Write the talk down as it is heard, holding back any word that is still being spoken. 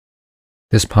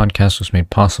This podcast was made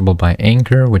possible by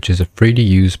Anchor, which is a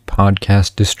free-to-use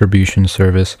podcast distribution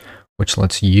service which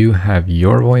lets you have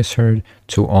your voice heard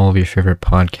to all of your favorite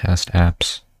podcast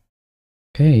apps.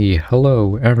 Hey,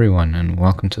 hello everyone, and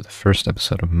welcome to the first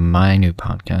episode of my new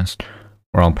podcast,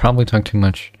 where I'll probably talk too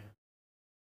much,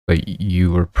 but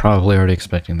you were probably already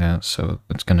expecting that, so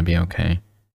it's going to be okay.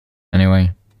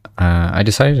 Anyway, I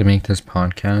decided to make this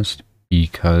podcast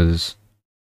because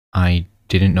I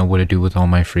didn't know what to do with all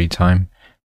my free time,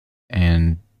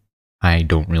 and I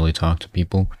don't really talk to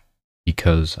people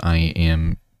because I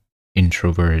am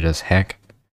introverted as heck.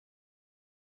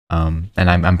 And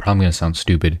I'm probably going to sound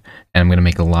stupid, and I'm going to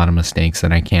make a lot of mistakes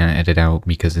that I can't edit out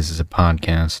because this is a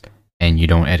podcast, and you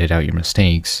don't edit out your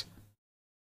mistakes.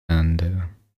 And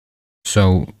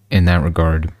so, in that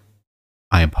regard,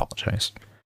 I apologize.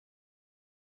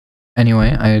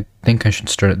 Anyway, I think I should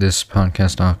start this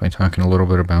podcast off by talking a little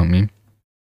bit about me.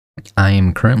 I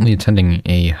am currently attending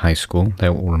a high school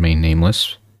that will remain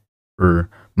nameless for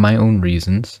my own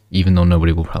reasons, even though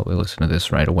nobody will probably listen to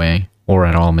this right away, or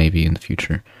at all maybe in the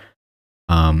future.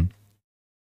 I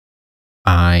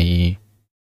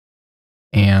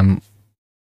am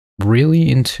really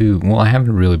into, well, I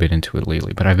haven't really been into it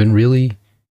lately, but I've been really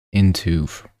into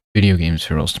video games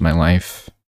for most of my life.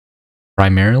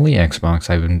 Primarily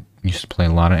Xbox. Used to play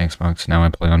a lot of Xbox, now I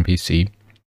play on PC.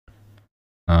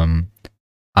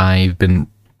 I've been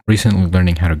recently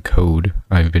learning how to code.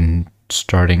 I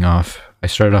started off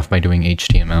by doing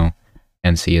HTML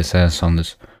and CSS on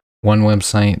this one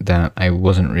website that I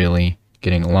wasn't really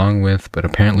getting along with, but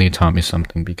apparently it taught me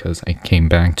something because I came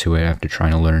back to it after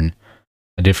trying to learn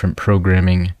a different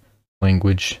programming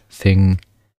language thing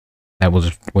that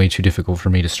was way too difficult for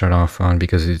me to start off on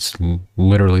because it's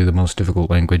literally the most difficult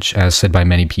language, as said by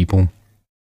many people.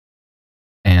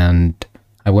 And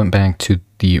I went back to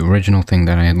the original thing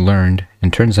that I had learned,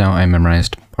 and turns out I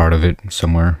memorized part of it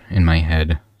somewhere in my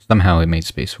head. Somehow it made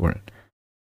space for it.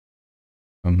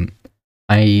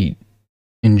 I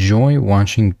enjoy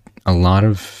watching a lot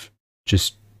of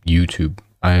just YouTube.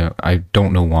 I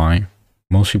don't know why.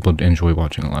 Most people enjoy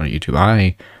watching a lot of YouTube.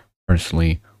 I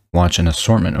personally watch an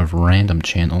assortment of random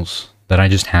channels that I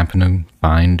just happen to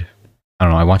find. I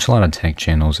don't know, I watch a lot of tech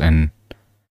channels and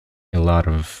a lot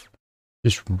of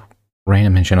just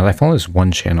random channels. I follow this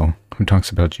one channel who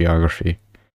talks about geography,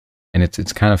 and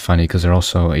it's kind of funny because they're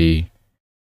also a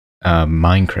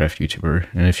Minecraft YouTuber,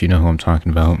 and if you know who I'm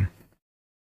talking about,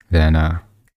 then you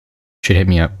should hit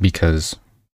me up because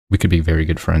we could be very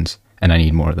good friends, and I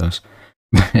need more of those.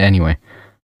 Anyway,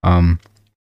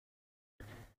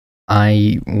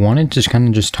 I wanted to kind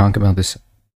of just talk about this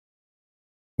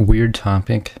weird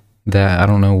topic that I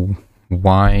don't know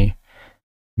why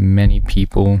many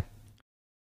people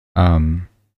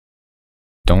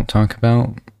don't talk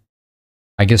about.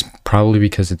 I guess probably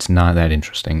because it's not that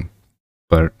interesting,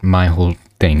 but my whole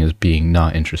thing is being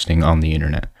not interesting on the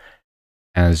internet,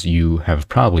 as you have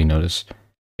probably noticed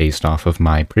based off of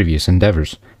my previous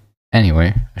endeavors.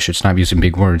 Anyway, I should stop using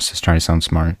big words to try to sound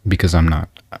smart, because I'm not.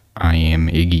 I am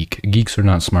a geek. Geeks are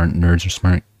not smart, nerds are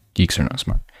smart, geeks are not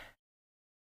smart.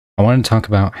 I want to talk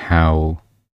about how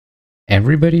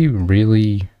everybody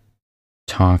really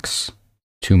talks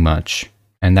too much,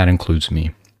 and that includes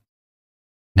me.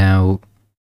 Now,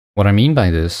 what I mean by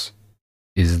this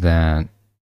is that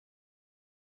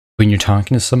when you're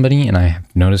talking to somebody, and I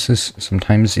have noticed this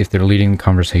sometimes if they're leading the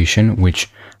conversation, which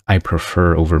I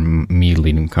prefer over me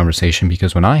leading the conversation,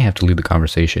 because when I have to lead the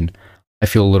conversation, I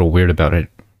feel a little weird about it.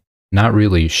 Not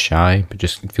really shy, but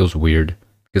just it feels weird,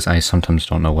 because I sometimes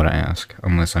don't know what to ask,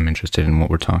 unless I'm interested in what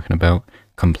we're talking about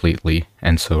completely,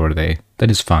 and so are they.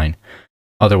 That is fine.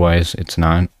 Otherwise, it's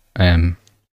not.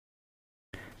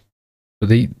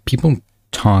 People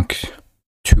talk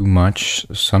too much.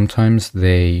 Sometimes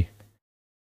they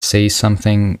say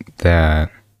something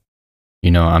that,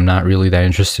 I'm not really that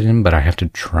interested in, but I have to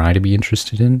try to be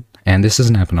interested in. And this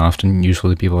doesn't happen often.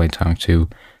 Usually the people I talk to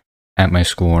at my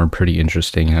school are pretty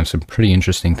interesting and have some pretty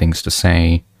interesting things to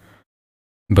say.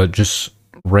 But just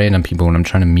random people, when I'm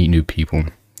trying to meet new people,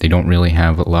 they don't really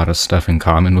have a lot of stuff in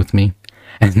common with me.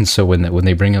 And so when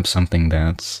they bring up something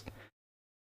that's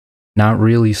not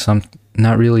really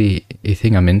a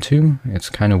thing I'm into, it's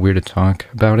kind of weird to talk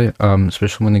about it,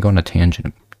 especially when they go on a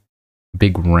tangent, a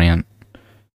big rant.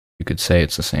 You could say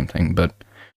it's the same thing, but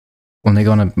when they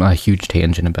go on a huge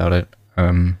tangent about it,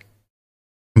 I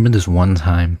remember this one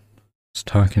time I was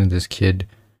talking to this kid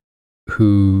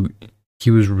who he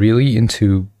was really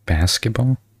into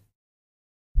basketball,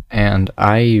 and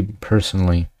I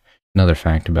personally, another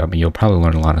fact about me, you'll probably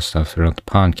learn a lot of stuff throughout the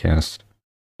podcast,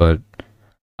 but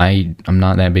I'm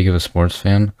not that big of a sports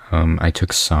fan. I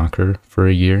took soccer for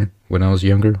a year when I was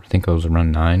younger. I think I was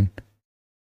around 9.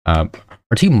 Our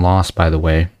team lost, by the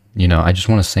way. You know, I just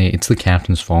want to say it's the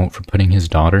captain's fault for putting his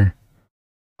daughter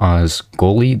as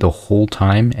goalie the whole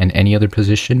time and any other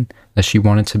position that she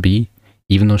wanted to be,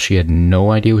 even though she had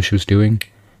no idea what she was doing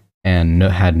and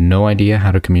had no idea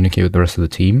how to communicate with the rest of the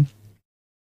team.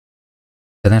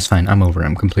 But that's fine. I'm over it.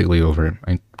 I'm completely over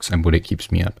it. It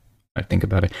keeps me up. I think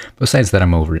about it. Besides that,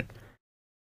 I'm over it.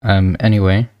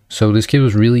 Anyway, so this kid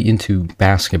was really into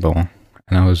basketball,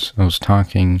 and I was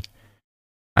talking.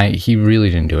 He really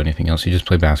didn't do anything else. He just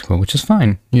played basketball, which is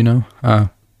fine, you know.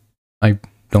 I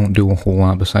don't do a whole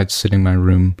lot besides sit in my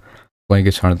room, play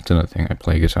guitar. That's another thing. I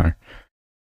play guitar.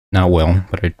 Not well,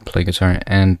 but I play guitar.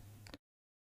 And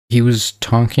he was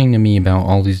talking to me about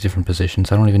all these different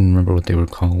positions. I don't even remember what they were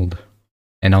called.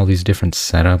 And all these different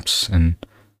setups. And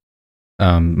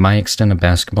my extent of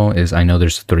basketball is I know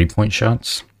there's 3-point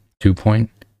shots, 2-point,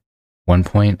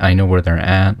 1-point. I know where they're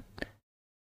at.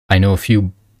 I know a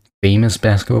few famous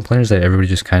basketball players that everybody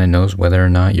just kind of knows whether or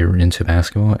not you're into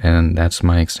basketball, and that's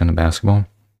my extent of basketball.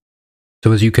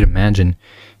 So as you could imagine,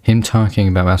 him talking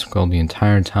about basketball the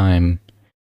entire time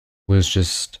was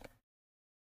just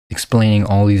explaining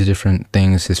all these different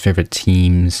things, his favorite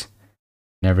teams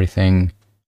and everything,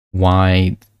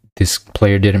 why this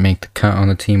player didn't make the cut on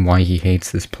the team, why he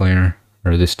hates this player,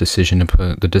 or the decision to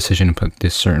put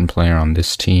this certain player on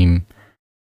this team.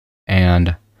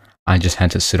 And I just had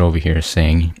to sit over here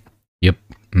saying, yep,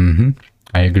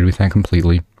 I agree with that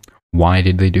completely. Why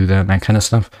did they do that? That kind of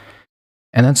stuff.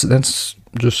 And that's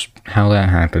just how that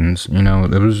happens. You know,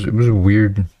 it was a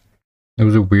weird,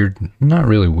 not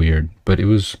really weird, but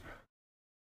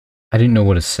I didn't know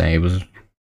what to say.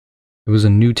 It was a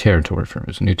new territory for me. It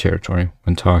was a new territory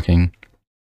when talking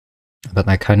about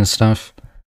that kind of stuff.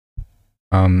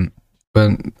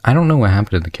 But I don't know what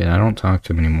happened to the kid. I don't talk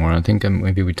to him anymore. I think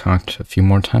maybe we talked a few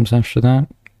more times after that.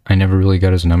 I never really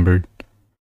got his number.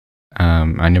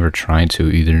 I never tried to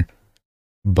either,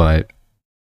 but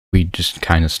we just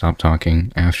kind of stopped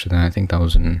talking after that. I think that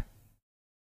was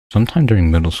sometime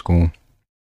during middle school,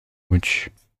 which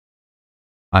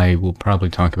I will probably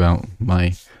talk about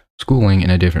my schooling in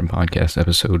a different podcast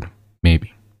episode,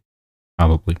 maybe,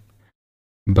 probably.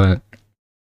 But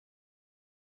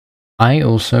I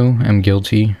also am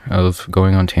guilty of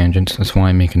going on tangents. That's why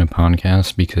I'm making a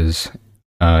podcast, because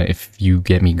if you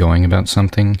get me going about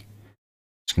something, I'm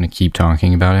just going to keep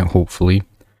talking about it, hopefully,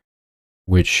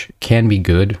 which can be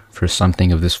good for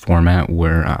something of this format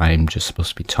where I'm just supposed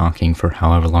to be talking for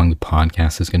however long the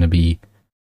podcast is going to be.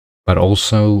 But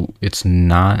also, it's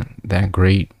not that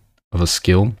great of a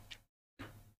skill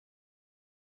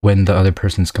when the other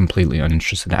person's completely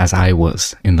uninterested, as I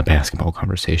was in the basketball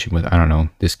conversation with, I don't know,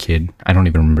 this kid. I don't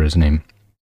even remember his name.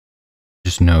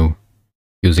 Just know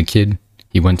he was a kid.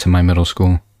 He went to my middle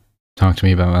school, talked to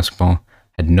me about basketball,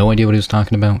 had no idea what he was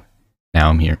talking about. Now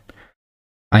I'm here.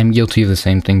 I'm guilty of the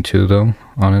same thing too, though,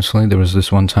 honestly. There was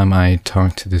this one time I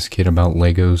talked to this kid about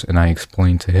Legos, and I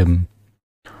explained to him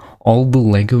all the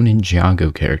Lego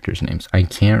Ninjago characters' names. I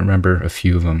can't remember a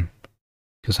few of them,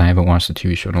 because I haven't watched the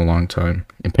TV show in a long time.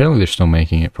 Apparently they're still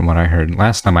making it, from what I heard.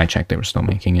 Last time I checked, they were still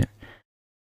making it.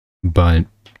 But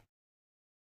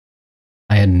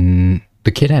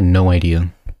the kid had no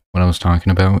idea what I was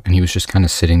talking about, and he was just kind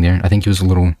of sitting there. I think he was a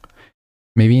little,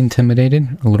 maybe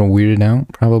intimidated, a little weirded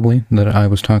out, probably, that I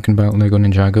was talking about Lego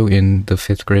Ninjago in the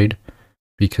 5th grade,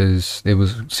 because it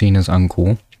was seen as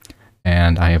uncool.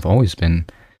 And I have always been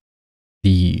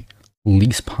the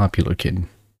least popular kid.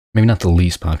 Maybe not the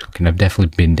least popular kid. I've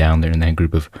definitely been down there in that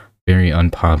group of very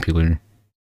unpopular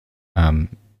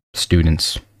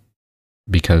students,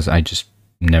 because I just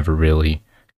never really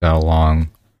got along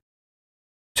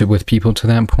with people to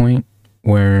that point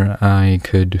where I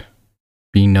could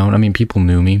be known. I mean, people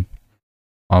knew me,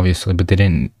 obviously, but they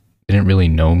didn't really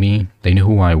know me. They knew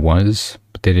who I was,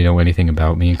 but they didn't know anything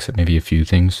about me except maybe a few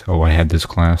things. Oh, I had this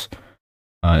class.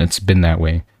 It's been that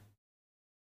way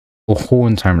the whole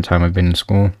entire time I've been in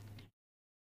school.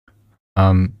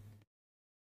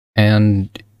 And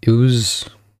it was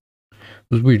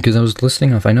weird, because I was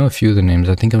listing off, I know a few of the names.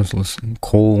 I think I was listing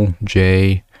Cole,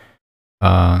 Jay,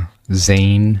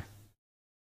 Zane,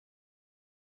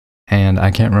 and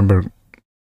I can't remember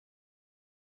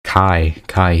Kai,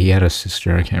 he had a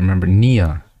sister, I can't remember,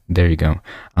 Nia, there you go.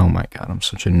 Oh my god, I'm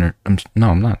such a nerd. I'm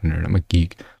not a nerd, I'm a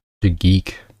geek.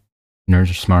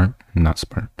 Nerds are smart, I'm not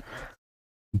smart.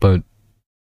 But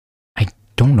I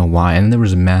don't know why. And there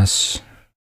was Master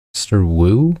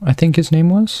Wu, I think his name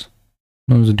was.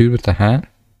 It was a dude with the hat.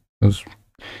 It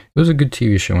was a good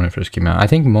TV show when it first came out. I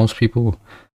think most people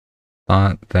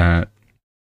thought that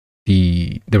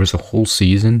there was a whole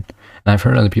season, and I've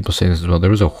heard other people say this as well, there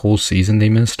was a whole season they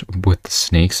missed with the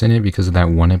snakes in it because of that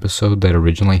one episode that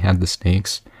originally had the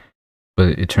snakes,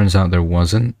 but it turns out there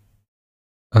wasn't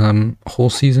a whole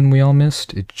season we all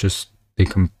missed. It just,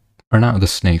 or not the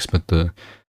snakes, but the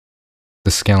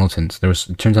skeletons.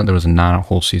 It turns out there was not a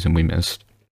whole season we missed,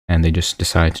 and they just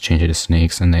decided to change it to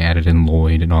snakes, and they added in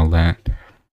Lloyd and all that.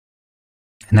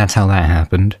 And that's how that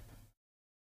happened.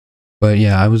 But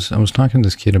yeah, I was talking to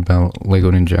this kid about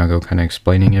Lego Ninjago, kind of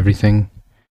explaining everything,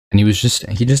 and he just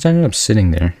ended up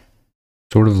sitting there,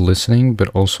 sort of listening, but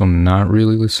also not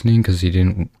really listening because he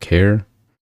didn't care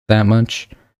that much.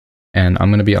 And I'm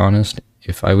gonna be honest,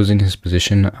 if I was in his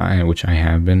position, which I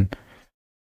have been,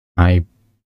 I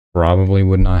probably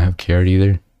would not have cared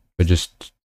either, but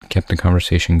just kept the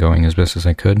conversation going as best as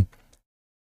I could.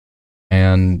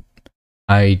 And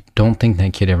I don't think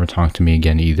that kid ever talked to me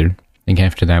again either. I think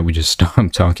after that we just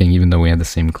stopped talking, even though we had the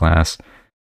same class,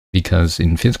 because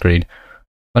in 5th grade,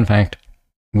 fun fact,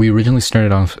 we originally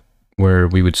started off where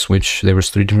we would switch. There was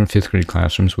 3 different 5th grade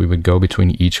classrooms. We would go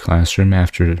between each classroom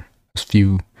after a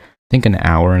few, I think an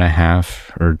hour and a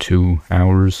half or 2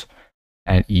 hours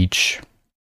at each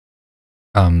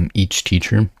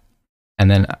teacher. And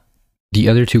then the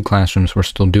other 2 classrooms were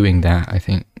still doing that.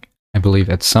 I believe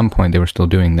at some point they were still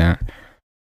doing that.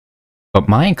 But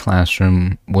my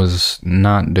classroom was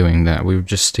not doing that. We were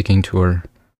just sticking to our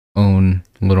own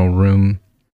little room.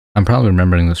 I'm probably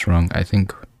remembering this wrong, I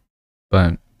think.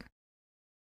 But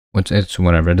it's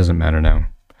whatever, it doesn't matter now.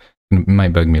 It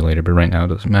might bug me later, but right now it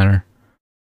doesn't matter.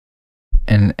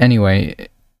 And anyway,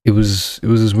 it was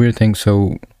this weird thing.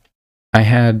 So I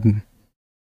had him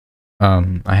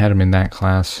in that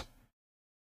class,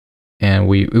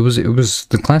 and it was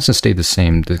the classes stayed the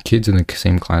same. The kids in the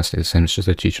same class stayed the same. It's just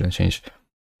the teacher that changed.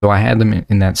 So I had them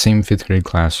in that same 5th grade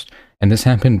class, and this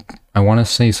happened, I want to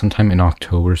say sometime in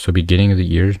October, so beginning of the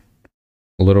year,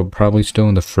 probably still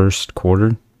in the first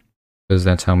quarter, because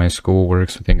that's how my school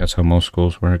works. I think that's how most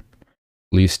schools work,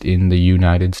 at least in the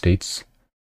United States,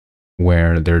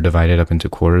 where they're divided up into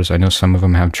quarters. I know some of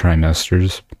them have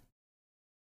trimesters,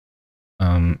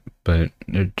 but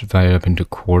they're divided up into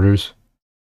quarters,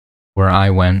 where I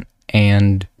went,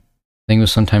 and I think it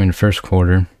was sometime in first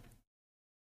quarter,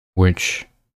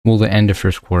 the end of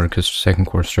first quarter, because second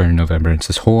quarter started in November. It's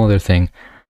this whole other thing.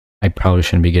 I probably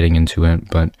shouldn't be getting into it,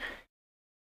 but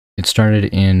it started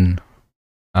in,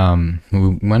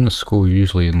 we went to school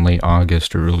usually in late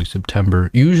August or early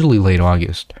September, usually late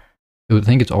August. I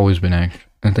think it's always been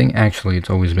it's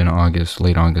always been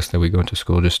late August that we go to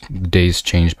school. Just the days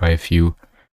change by a few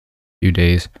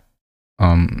days.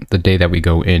 The day that we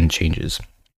go in changes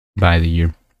by the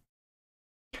year.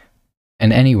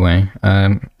 And anyway,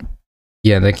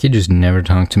 yeah, that kid just never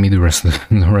talked to me the rest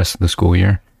of the school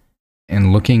year.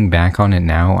 And looking back on it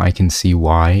now, I can see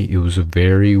why. It was a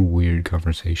very weird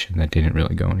conversation that didn't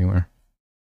really go anywhere.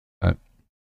 But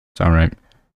it's all right.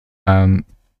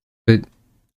 But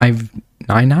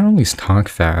I not only talk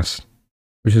fast,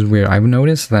 which is weird. I've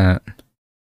noticed that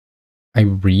I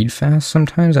read fast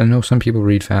sometimes. I know some people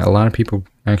read fast. A lot of people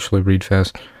actually read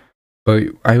fast. But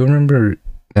I remember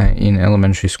that in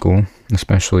elementary school,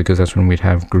 especially because that's when we'd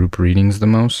have group readings the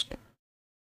most,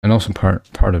 and also part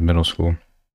of middle school,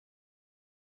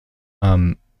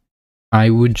 I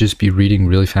would just be reading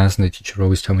really fast, and the teacher would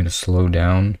always tell me to slow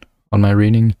down on my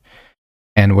reading.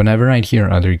 And whenever I'd hear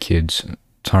other kids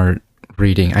start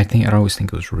reading, I'd always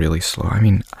think it was really slow. I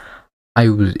mean,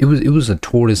 it was a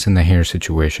tortoise in the hare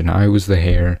situation. I was the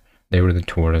hare, they were the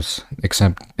tortoise,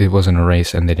 except it wasn't a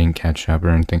race and they didn't catch up or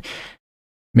anything.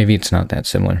 Maybe it's not that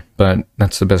similar, but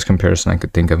that's the best comparison I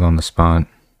could think of on the spot.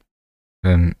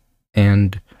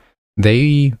 And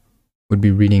they would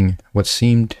be reading what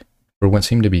seemed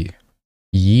to be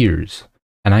years,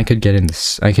 and I could get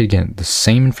the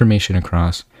same information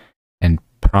across, and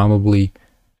probably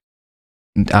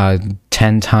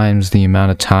 10 times the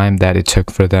amount of time that it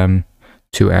took for them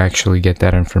to actually get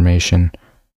that information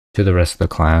to the rest of the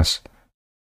class.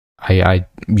 I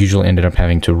usually ended up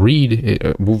having to read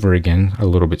it over again a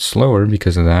little bit slower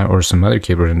because of that, or some other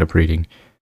kid would end up reading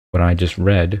what I just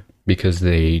read because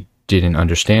they didn't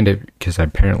understand it, because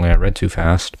apparently I read too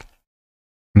fast.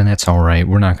 And that's all right.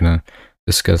 We're not going to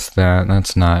discuss that.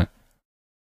 That's not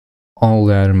all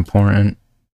that important.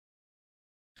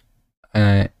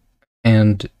 But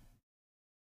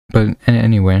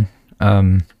anyway,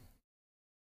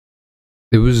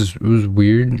 it was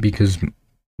weird because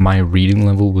my reading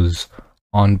level was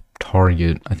on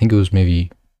target. I think it was maybe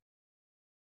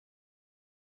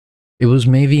a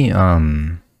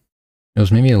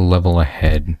level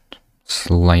ahead,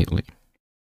 slightly.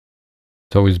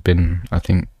 It's always been, I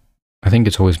think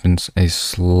it's always been a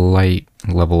slight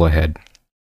level ahead,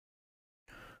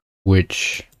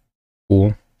 which,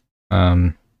 cool.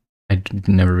 I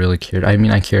never really cared. I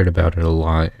mean, I cared about it a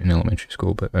lot in elementary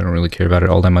school, but I don't really care about it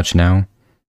all that much now.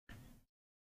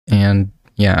 And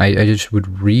yeah, I just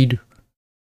would read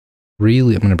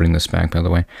really, I'm gonna bring this back, by the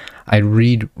way. I'd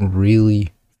read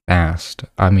really fast.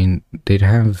 I mean, they'd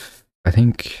have, I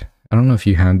don't know if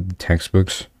you had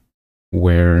textbooks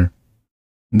where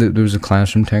there was a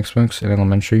classroom textbooks in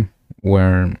elementary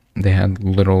where they had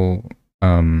little,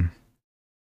 actually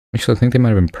I think they might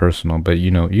have been personal, but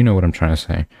you know what I'm trying to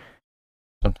say.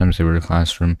 Sometimes they were a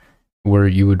classroom where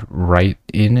you would write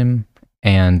in them,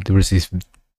 and there was these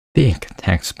thick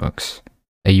textbooks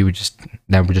that were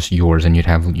just yours, and you'd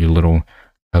have your little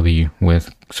cubby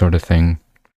with sort of thing.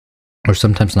 Or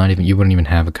sometimes not even, you wouldn't even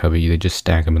have a cubby, they just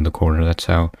stack them in the corner. That's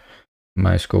how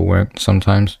my school went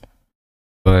sometimes.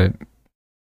 But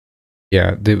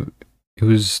yeah, it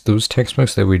was those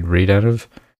textbooks that we'd read out of,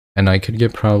 and I could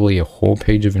get probably a whole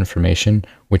page of information,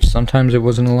 which sometimes it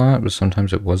wasn't a lot, but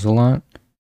sometimes it was a lot.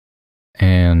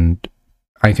 And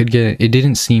it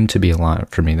didn't seem to be a lot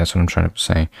for me, that's what I'm trying to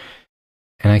say.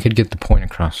 And I could get the point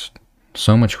across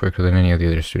so much quicker than any of the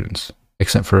other students,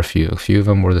 except for a few. A few of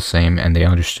them were the same, and they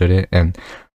understood it, and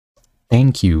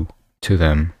thank you to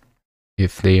them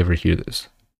if they ever hear this.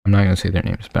 I'm not going to say their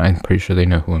names, but I'm pretty sure they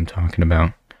know who I'm talking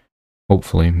about.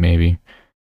 Hopefully, maybe.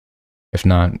 If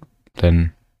not,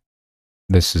 then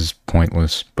this is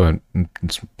pointless, but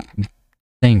it's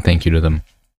saying thank you to them.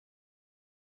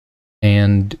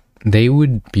 And they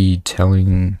would be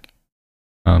telling,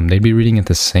 they'd be reading at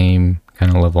the same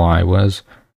kind of level I was,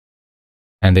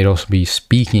 and they'd also be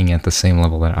speaking at the same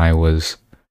level that I was,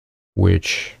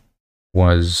 which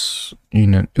was,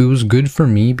 it was good for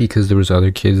me because there was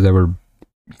other kids that were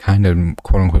kind of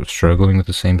quote unquote struggling with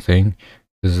the same thing,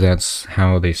 because that's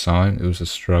how they saw it. It was a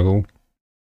struggle.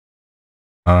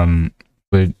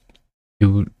 But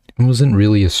it wasn't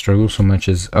really a struggle so much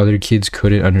as other kids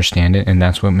couldn't understand it, and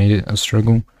that's what made it a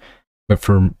struggle. But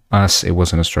for us, it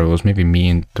wasn't a struggle. It was maybe me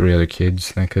and 3 other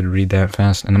kids that could read that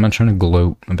fast. And I'm not trying to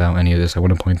gloat about any of this. I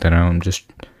want to point that out. I'm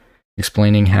just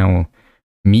explaining how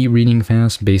me reading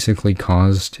fast basically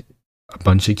caused a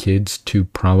bunch of kids to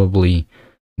probably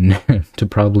never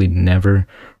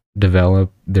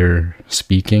develop their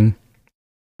speaking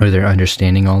or their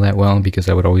understanding all that well, because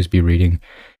I would always be reading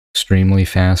extremely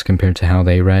fast compared to how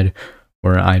they read,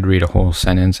 where I'd read a whole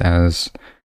sentence as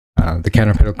the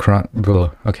caterpillar crawled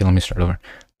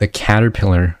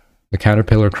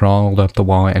up the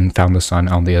wall and found the sun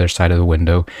on the other side of the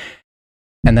window.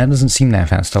 And that doesn't seem that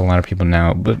fast to a lot of people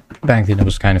now, but back then it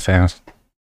was kind of fast.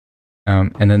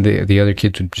 And then the other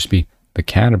kids would just be, the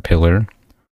caterpillar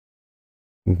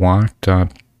walked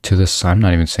up to the sun. I'm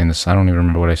not even saying this. I don't even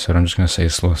remember what I said. I'm just going to say a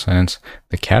slow sentence.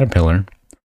 The caterpillar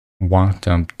walked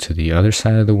up to the other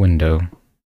side of the window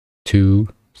to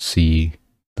see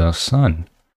the sun.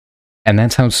 And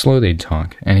that's how slow they'd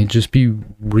talk. And it'd just be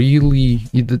really,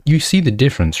 you see the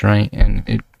difference, right?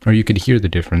 And or you could hear the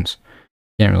difference.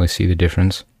 You can't really see the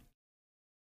difference.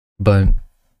 But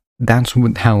that's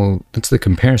the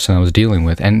comparison I was dealing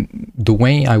with. And the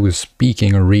way I was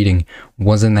speaking or reading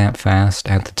wasn't that fast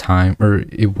at the time, or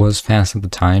it was fast at the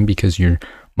time because you're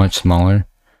much smaller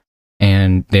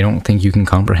and they don't think you can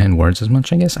comprehend words as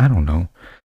much, I guess. I don't know.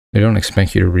 They don't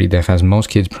expect you to read that fast. Most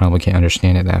kids probably can't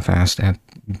understand it that fast at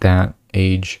that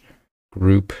age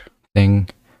group thing.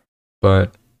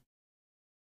 But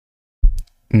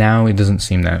now it doesn't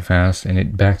seem that fast,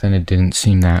 and back then it didn't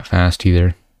seem that fast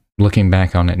either. Looking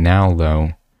back on it now,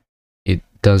 though, it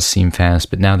does seem fast,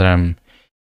 but now that I'm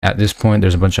at this point,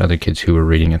 there's a bunch of other kids who are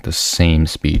reading at the same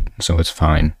speed, so it's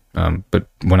fine. But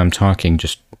when I'm talking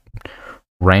just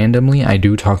randomly, I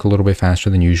do talk a little bit faster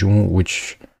than usual,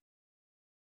 which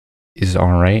is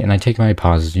alright, and I take my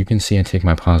pauses. You can see I take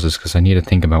my pauses because I need to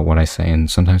think about what I say, and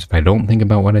sometimes if I don't think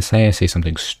about what I say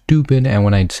something stupid, and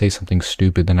when I say something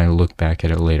stupid, then I look back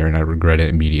at it later and I regret it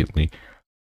immediately.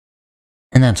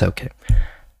 And that's okay.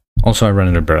 Also, I run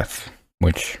out of breath,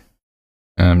 which,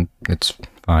 it's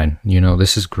fine.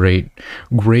 This is great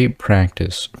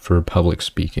practice for public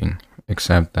speaking,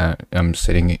 except that I'm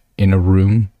sitting in a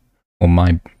room, or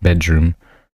my bedroom,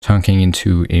 talking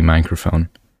into a microphone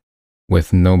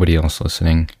with nobody else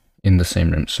listening in the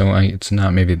same room. So it's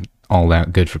not maybe all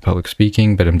that good for public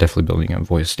speaking, but I'm definitely building up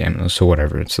voice stamina, so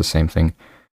whatever, it's the same thing.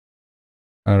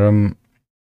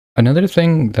 Another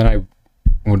thing that I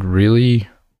would really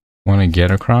want to get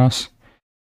across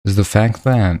is the fact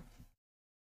that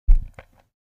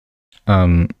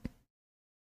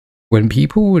when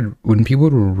people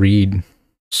would read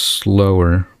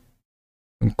slower,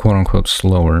 quote unquote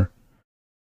slower,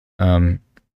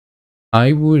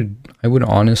 I would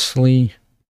honestly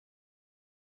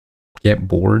get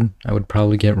bored. I would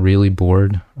probably get really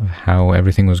bored of how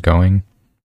everything was going.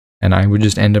 And I would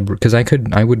just end up, because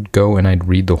I would go and I'd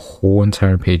read the whole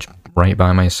entire page right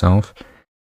by myself.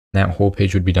 That whole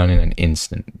page would be done in an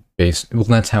instant. Well,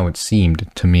 that's how it seemed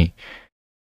to me.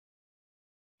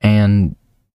 And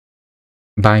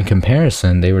by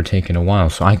comparison, they were taking a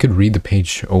while. So I could read the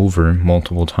page over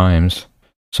multiple times.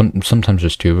 Sometimes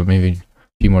just two, but maybe a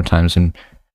few more times. And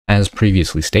as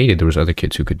previously stated, there was other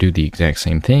kids who could do the exact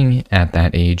same thing at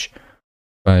that age.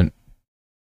 But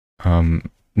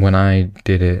when I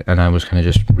did it and I was kind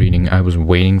of just reading, I was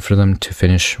waiting for them to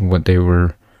finish what they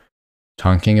were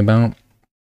talking about.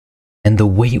 And the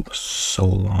wait was so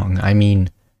long. I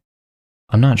mean,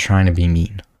 I'm not trying to be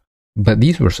mean, but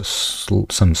these were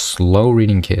some slow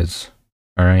reading kids.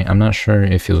 All right. I'm not sure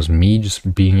if it was me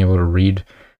just being able to read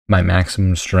my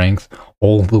maximum strength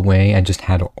all the way. I just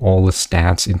had all the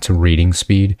stats into reading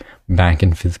speed back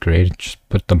in 5th grade, just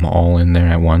put them all in there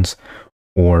at once,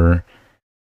 or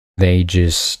they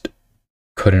just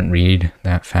couldn't read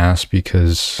that fast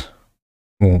because,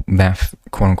 well, that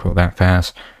quote unquote that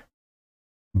fast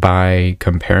by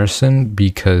comparison,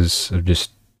 because of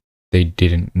just they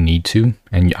didn't need to,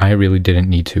 and I really didn't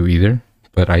need to either,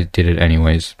 but I did it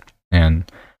anyways, and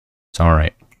it's all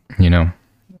right, you know.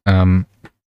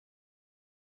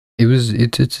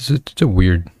 It's a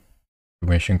weird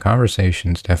situation.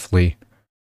 Conversations definitely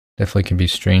can be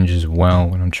strange as well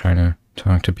when I'm trying to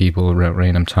talk to people about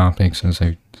random topics, as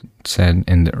I said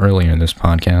earlier in this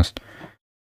podcast.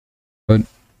 But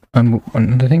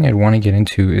another thing I'd want to get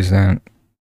into is that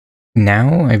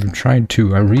now I've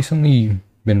recently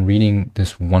been reading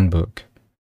this one book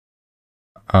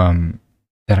that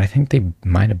I think they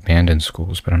might abandon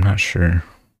schools, but I'm not sure.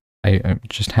 I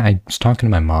was talking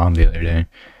to my mom the other day,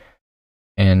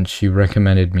 and she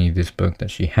recommended me this book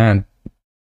that she had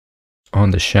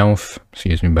on the shelf.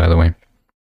 Excuse me, by the way.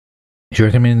 She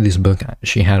recommended this book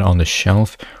she had on the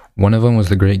shelf. One of them was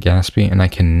The Great Gatsby, and I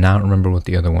cannot remember what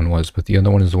the other one was, but the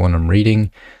other one is the one I'm reading.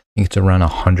 I think it's around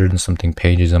 100 and something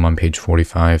pages. I'm on page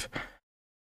 45.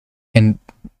 And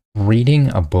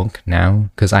reading a book now,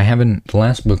 because the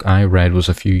last book I read was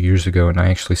a few years ago, and I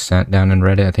actually sat down and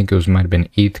read it. I think it might have been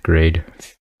 8th grade, a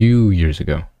few years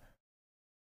ago.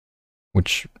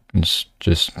 Which is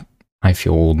just, I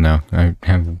feel old now. I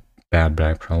have bad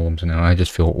back problems now. I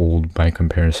just feel old by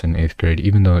comparison, 8th grade.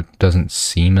 Even though it doesn't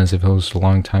seem as if it was a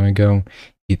long time ago,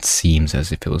 it seems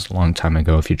as if it was a long time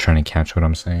ago, if you're trying to catch what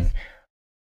I'm saying.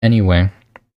 Anyway,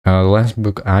 the last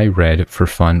book I read for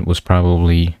fun was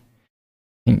probably,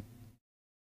 I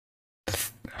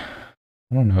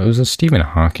don't know, it was a Stephen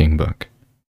Hawking book.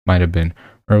 Might have been.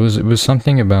 Or it was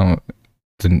something about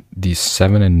these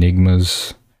 7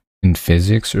 enigmas in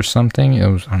physics or something. I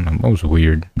don't know, it was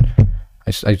weird.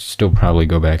 I still probably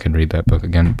go back and read that book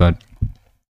again, but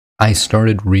I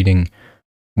started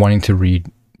wanting to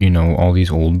read, all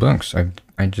these old books.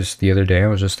 I just, the other day, I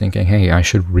was just thinking, hey, I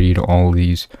should read all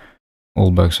these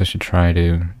old books. I should try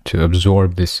to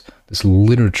absorb this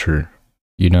literature,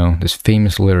 this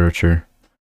famous literature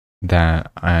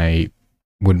that I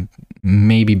would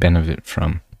maybe benefit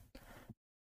from.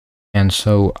 And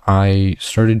so I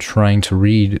started trying to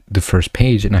read the first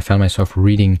page, and I found myself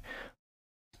reading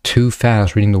too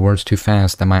fast, reading the words too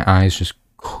fast, that my eyes just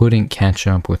couldn't catch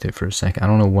up with it for a second. I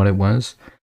don't know what it was.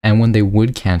 And when they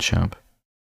would catch up,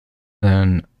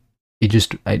 then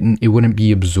it wouldn't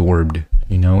be absorbed,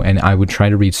 and I would try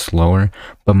to read slower,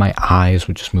 but my eyes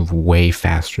would just move way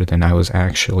faster than I was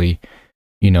actually,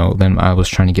 than I was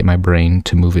trying to get my brain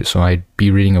to move it. So I'd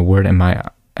be reading a word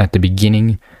at the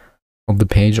beginning of the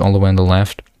page, all the way on the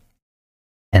left,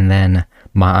 and then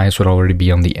my eyes would already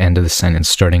be on the end of the sentence,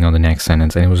 starting on the next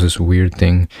sentence. And it was this weird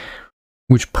thing,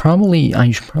 which I probably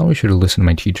should have listened to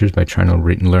my teachers by trying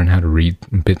to learn how to read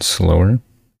a bit slower,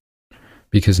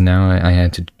 because now I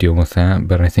had to deal with that.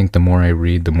 But I think the more I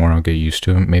read, the more I'll get used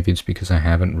to it. Maybe it's because I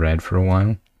haven't read for a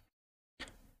while.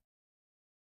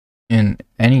 In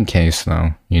any case,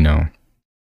 though,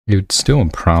 it's still a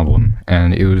problem,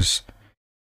 and it was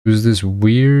this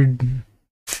weird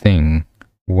thing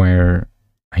where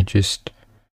I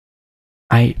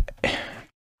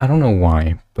don't know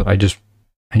why, but I just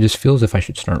feel as if I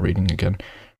should start reading again.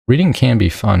 Reading can be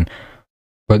fun,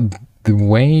 but the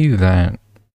way that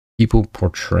people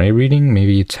portray reading,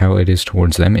 maybe it's how it is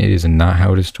towards them. It is not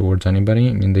how it is towards anybody.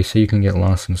 I mean, they say you can get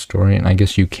lost in the story, and I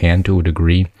guess you can to a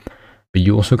degree, but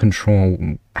you also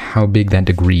control how big that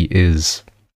degree is,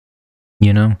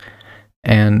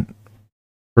 And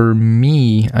for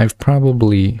me, I've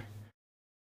probably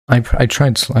I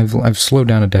tried. I've slowed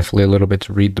down definitely a little bit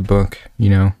to read the book. You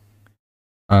know,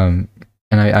 and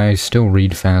I still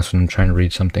read fast when I'm trying to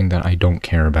read something that I don't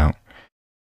care about.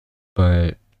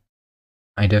 But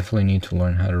I definitely need to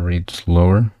learn how to read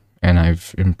slower, and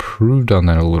I've improved on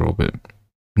that a little bit.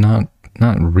 Not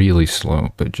really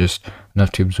slow, but just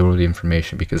enough to absorb the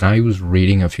information, because I was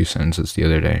reading a few sentences the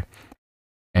other day,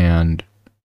 and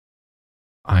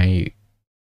I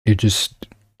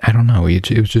don't know,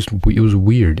 it was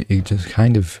weird. It just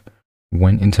kind of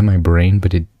went into my brain,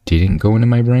 but it didn't go into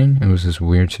my brain. It was this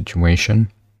weird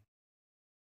situation.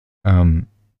 And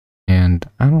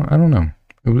I don't know.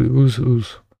 It was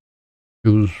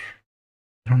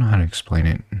I don't know how to explain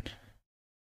it.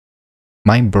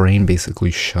 My brain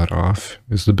basically shut off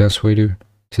is the best way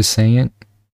to say it.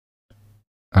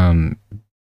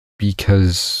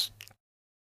 Because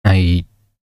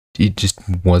it just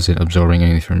wasn't absorbing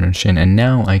any information, and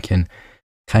now I can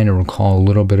kind of recall a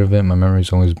little bit of it. My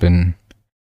memory's always been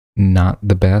not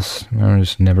the best. My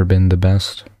memory's never been the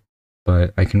best,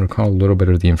 but I can recall a little bit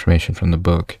of the information from the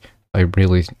book. I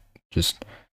really just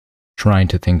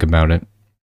tried to think about it.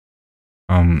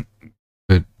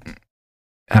 But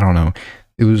I don't know.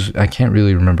 I can't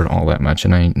really remember all that much,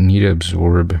 and I need to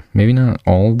absorb, maybe not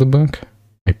all of the book.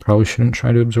 I probably shouldn't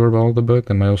try to absorb all of the book.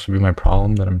 That might also be my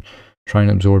problem, that I'm trying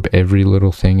to absorb every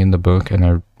little thing in the book, and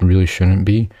I really shouldn't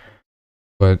be.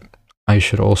 But I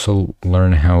should also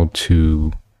learn how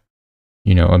to,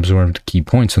 you know, absorb the key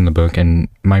points in the book, and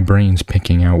my brain's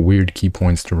picking out weird key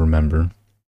points to remember,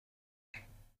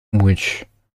 which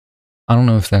I don't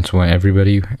know if that's what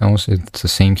everybody else, it's the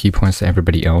same key points that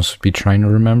everybody else would be trying to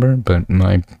remember, but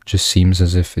mine just seems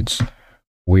as if it's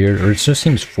weird, or it just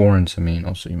seems foreign to me. And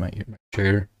also, you might hear my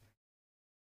chair,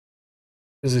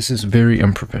 because this is a very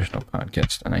unprofessional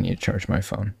podcast, and I need to charge my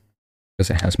phone because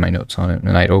it has my notes on it,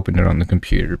 and I'd opened it on the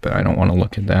computer, but I don't want to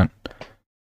look at that.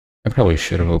 I probably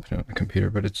should have opened it on the computer,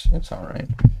 but it's all right.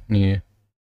 I need to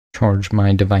charge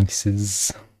my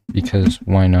devices, because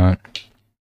why not?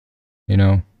 You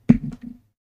know.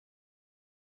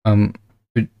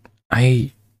 But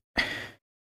I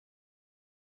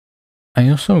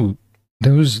also,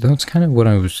 that's kind of what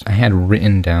I had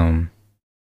written down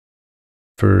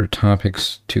for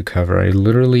topics to cover.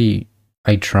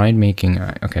 I tried making,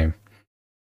 okay,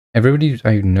 everybody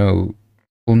I know,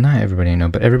 well, not everybody I know,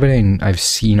 but everybody I've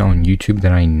seen on YouTube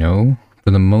that I know,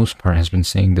 for the most part, has been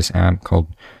saying this app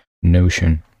called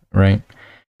Notion, right?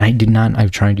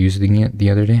 I've tried using it the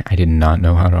other day. I did not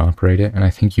know how to operate it, and I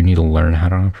think you need to learn how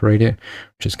to operate it,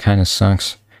 which is kind of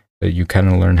sucks. That you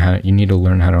you need to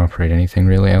learn how to operate anything,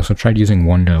 really. I also tried using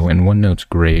OneNote, and OneNote's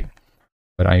great,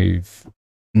 but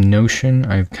Notion,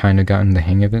 I've kind of gotten the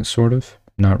hang of it, sort of.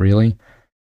 Not really.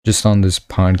 Just on this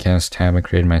podcast tab I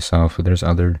created myself, but there's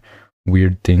other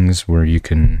weird things where you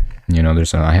can, you know,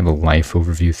 I have a life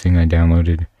overview thing I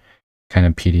downloaded, kind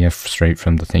of PDF straight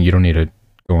from the thing. You don't need to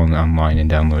go online and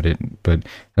download it, but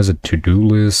as a to-do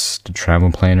list, a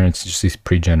travel planner, it's just these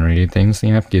pre-generated things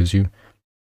the app gives you.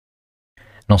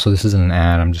 And also, this isn't an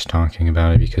ad, I'm just talking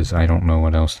about it because I don't know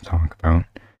what else to talk about,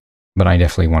 but I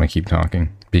definitely want to keep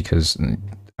talking, because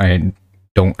I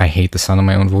hate the sound of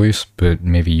my own voice, but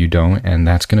maybe you don't, and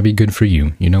that's going to be good for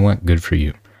you. You know what? Good for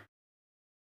you.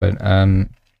 But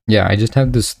yeah, I just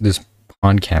have this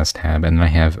podcast tab, and I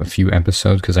have a few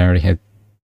episodes, because I already had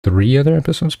 3 other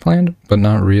episodes planned, but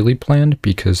not really planned,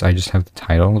 because I just have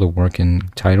the working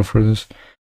title for this.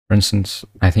 For instance,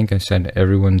 I think I said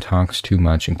Everyone Talks Too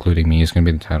Much, Including Me, is going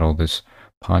to be the title of this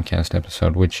podcast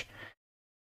episode, which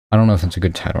I don't know if that's a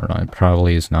good title or not. It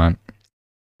probably is not,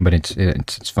 but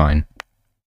it's fine.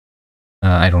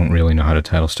 I don't really know how to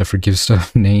title stuff or give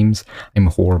stuff names. I'm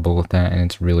horrible at that, and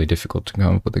it's really difficult to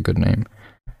come up with a good name.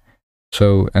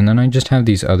 So, and then I just have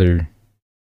these other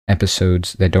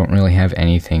episodes that don't really have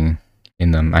anything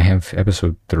in them. I have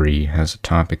episode 3 has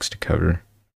topics to cover,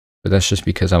 but that's just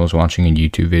because I was watching a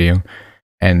YouTube video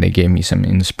and they gave me some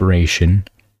inspiration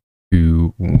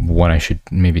to what I should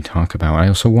maybe talk about. I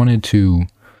also wanted to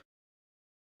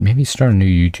maybe start a new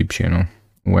YouTube channel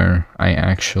where I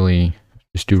actually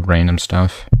just do random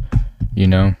stuff, you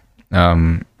know,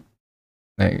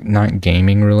 like not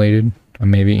gaming related.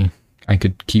 Maybe I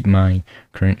could keep my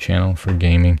current channel for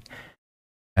gaming,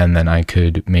 and then I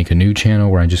could make a new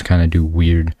channel where I just kind of do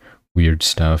weird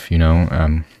stuff, you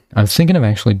know. I was thinking of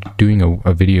actually doing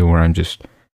a video where I'm just,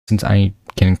 since I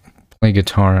can play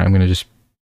guitar, I'm gonna just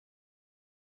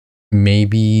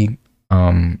maybe,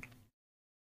 I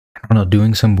don't know,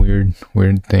 doing some weird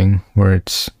thing where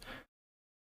it's,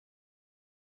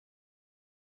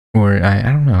 where I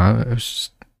don't know, it's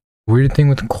just weird thing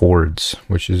with chords,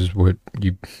 which is what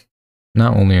you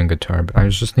not only on guitar, but I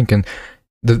was just thinking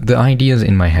the ideas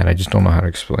in my head. I just don't know how to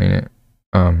explain it.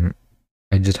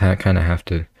 I just kind of have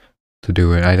to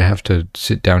do it. I'd have to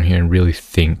sit down here and really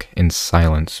think in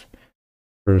silence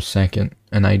for a second,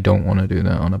 and I don't want to do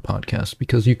that on a podcast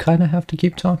because you kind of have to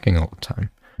keep talking all the time,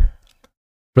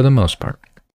 for the most part.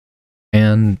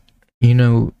 And you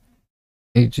know,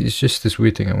 it's just this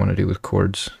weird thing I want to do with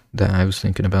chords that I was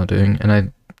thinking about doing, and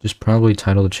I just probably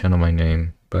title the channel my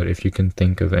name. But if you can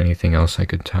think of anything else I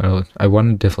could title it, I want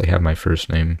to definitely have my first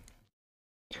name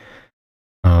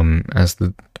as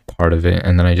the part of it,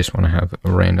 and then I just want to have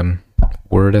a random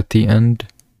word at the end,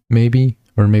 maybe,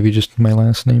 or maybe just my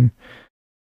last name.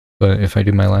 But if I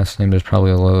do my last name, there's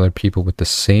probably a lot of other people with the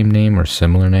same name or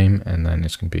similar name, and then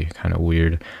it's gonna be kind of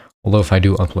weird. Although if I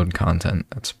do upload content,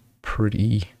 that's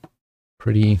pretty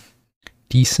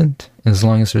decent, as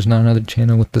long as there's not another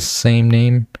channel with the same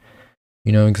name,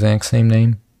 you know, exact same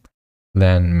name,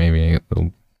 then maybe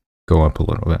it'll go up a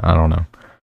little bit. I don't know.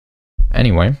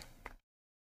 Anyway,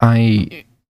 I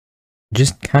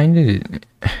just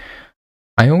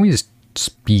I always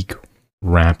speak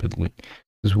rapidly.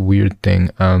 This weird thing.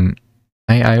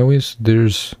 I always,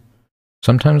 there's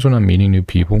sometimes when I'm meeting new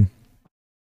people,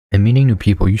 and meeting new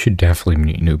people, you should definitely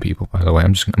meet new people, by the way.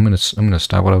 I'm gonna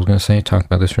stop what I was gonna say, talk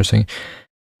about this for a second.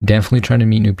 Definitely trying to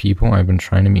meet new people. I've been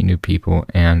trying to meet new people,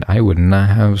 and I would not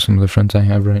have some of the friends I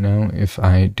have right now if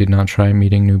I did not try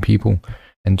meeting new people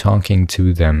and talking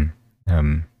to them.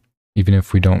 Even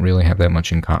if we don't really have that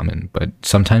much in common. But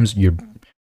sometimes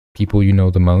people you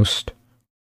know the most,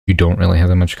 you don't really have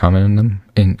that much common in them.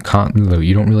 You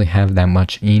don't really have that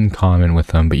much in common with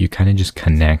them, but you kind of just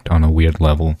connect on a weird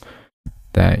level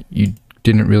that you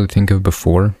didn't really think of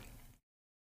before.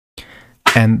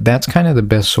 And that's kind of the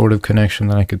best sort of connection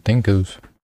that I could think of.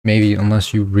 Maybe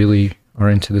unless you really are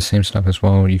into the same stuff as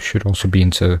well, you should also be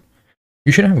into,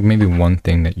 you should have maybe one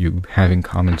thing that you have in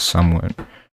common somewhat,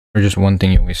 or just one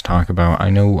thing you always talk about. I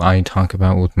know I talk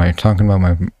about talking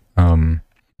about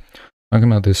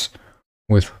this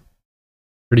with a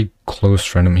pretty close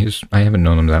friend of him. I haven't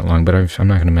known him that long, but I'm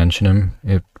not going to mention him.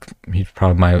 He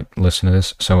probably might listen to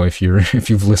this. So if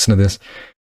you've listened to this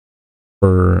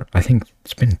for, I think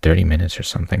it's been 30 minutes or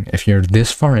something. If you're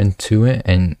this far into it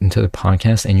and into the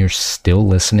podcast and you're still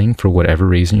listening for whatever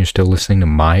reason, you're still listening to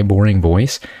my boring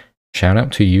voice, shout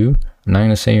out to you. I'm not going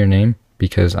to say your name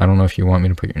because I don't know if you want me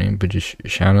to put your name, but just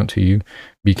shout out to you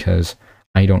because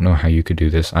I don't know how you could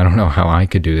do this. I don't know how I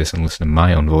could do this and listen to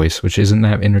my own voice, which isn't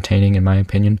that entertaining in my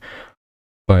opinion.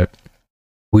 But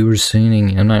we were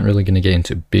sitting, I'm not really going to get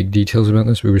into big details about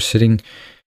this. We were sitting,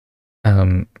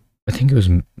 I think it was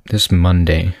this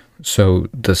Monday, so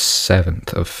the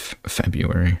 7th of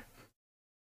February.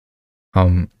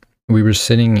 We were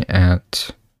sitting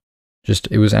at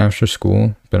it was after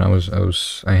school, but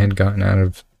I had gotten out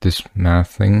of this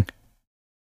math thing,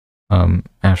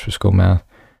 after school math,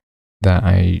 that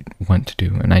I went to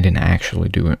do, and I didn't actually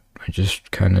do it. I just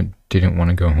kind of didn't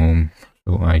want to go home,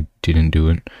 so I didn't do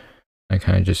it. I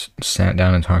kind of just sat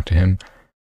down and talked to him.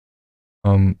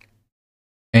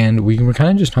 And we were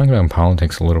kind of just talking about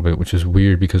politics a little bit, which is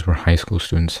weird because we're high school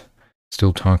students,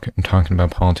 still talking about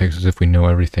politics as if we know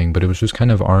everything, but it was just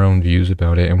kind of our own views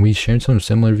about it, and we shared some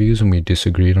similar views and we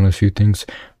disagreed on a few things,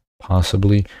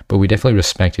 possibly, but we definitely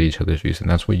respected each other's views, and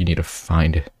that's what you need to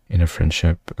find in a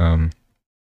friendship.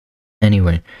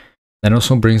 Anyway, that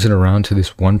also brings it around to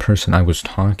this one person I was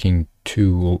talking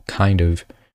to, kind of.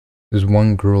 There's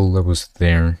one girl that was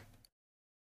there,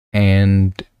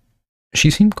 and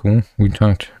she seemed cool. We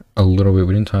talked a little bit.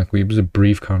 We didn't talk. It was a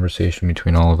brief conversation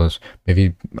between all of us.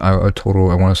 Maybe a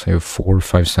total, I want to say, 4 or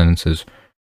 5 sentences.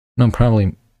 No,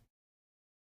 probably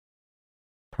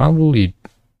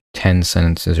 10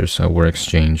 sentences or so were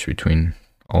exchanged between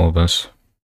all of us.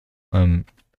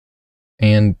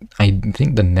 And I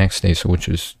think the next day, so which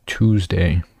is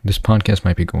Tuesday, this podcast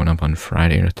might be going up on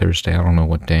Friday or Thursday, I don't know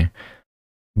what day,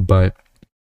 but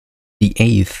the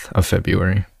 8th of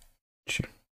February,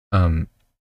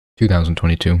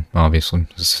 2022, obviously,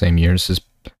 it's the same year as this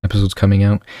episode's coming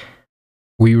out,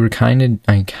 I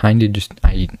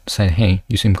said, hey,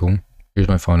 you seem cool, here's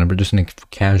my phone number, just in a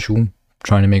casual,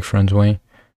 trying to make friends way.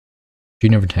 She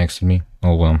never texted me.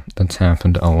 Oh well, that's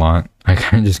happened a lot. I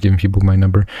kind of just giving people my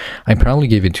number. I probably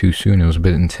gave it too soon. It was a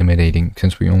bit intimidating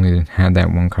since we only had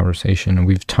that one conversation. And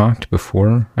we've talked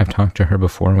before. I've talked to her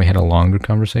before and we had a longer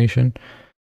conversation.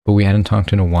 But we hadn't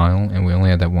talked in a while and we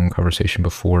only had that one conversation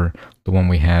before the one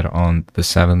we had on the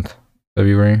 7th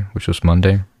February, which was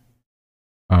Monday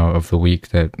of the week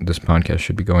that this podcast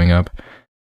should be going up.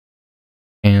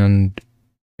 And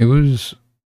it was...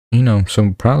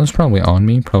 so that's probably on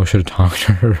me. Probably should have talked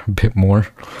to her a bit more.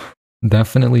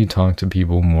 definitely talk to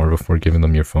people more before giving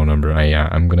them your phone number.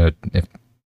 I'm gonna, if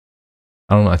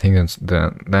I don't know, I think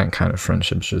that kind of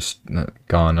friendship's just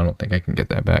gone. I don't think I can get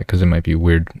that back because it might be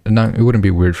weird. It wouldn't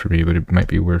be weird for me, but it might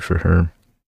be weird for her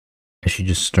if she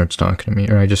just starts talking to me,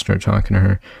 or I just start talking to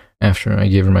her after I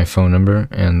gave her my phone number,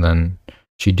 and then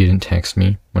she didn't text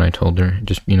me when I told her,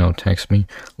 just, text me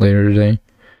later today.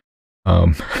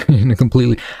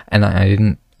 Completely, and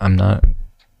I'm not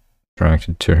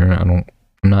attracted to her. I'm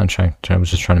not attracted to her. I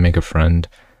was just trying to make a friend.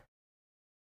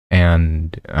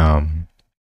 And,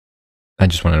 I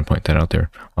just wanted to point that out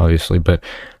there, obviously, but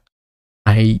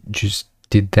I just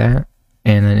did that,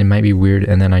 and then it might be weird,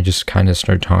 and then I just kind of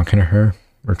start talking to her,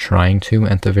 or trying to,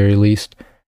 at the very least.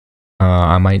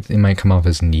 It might come off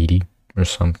as needy or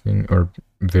something, or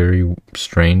very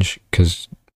strange, because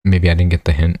maybe I didn't get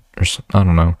the hint, or I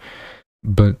don't know.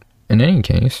 But in any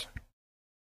case,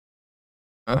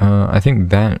 I think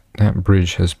that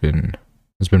bridge has been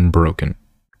broken,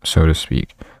 so to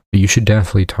speak. But you should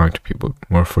definitely talk to people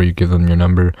more before you give them your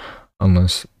number,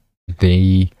 unless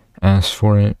they ask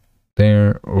for it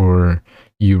there, or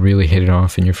you really hit it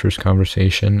off in your first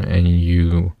conversation and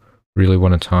you really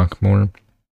want to talk more.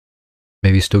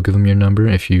 Maybe still give them your number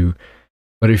if you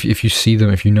see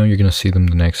them, if you know you're going to see them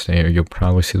the next day, or you'll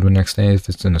probably see them the next day if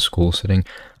it's in a school setting.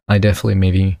 I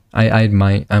definitely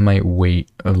I might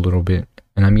wait a little bit.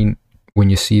 And I mean, when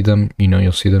you see them,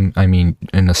 you'll see them, I mean,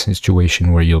 in a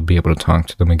situation where you'll be able to talk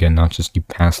to them again, not just you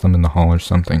pass them in the hall or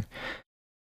something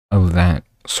of that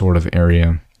sort of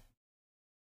area,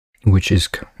 which is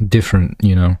different,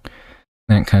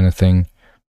 that kind of thing.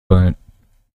 But,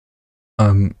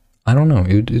 I don't know,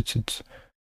 it's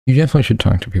you definitely should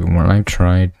talk to people more. I've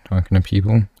tried talking to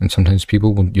people, and sometimes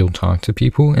you'll talk to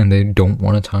people and they don't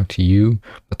want to talk to you,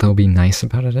 but they'll be nice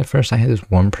about it at first. I had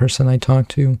this one person I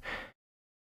talked to,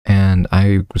 and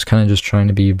I was kind of just trying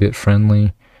to be a bit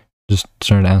friendly, just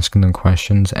started asking them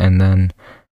questions, and then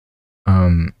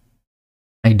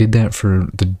I did that for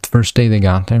the first day they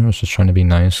got there. I was just trying to be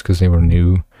nice because they were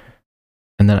new,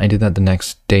 and then I did that the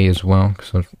next day as well,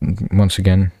 because I was, once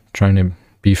again, trying to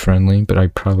be friendly, but I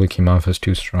probably came off as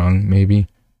too strong, maybe.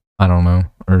 I don't know.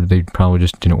 Or they probably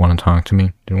just didn't want to talk to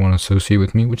me, didn't want to associate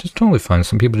with me, which is totally fine.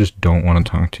 Some people just don't want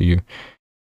to talk to you,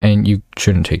 and you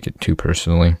shouldn't take it too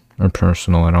personally, or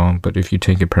personal at all. But if you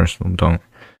take it personal, don't.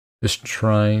 Just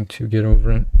try to get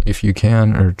over it if you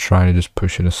can, or try to just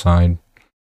push it aside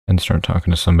and start talking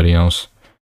to somebody else,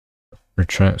 or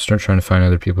start trying to find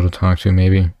other people to talk to,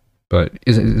 maybe. But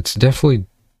it's definitely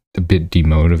a bit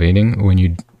demotivating when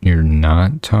you're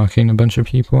not talking to a bunch of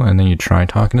people, and then you try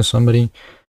talking to somebody,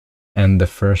 and the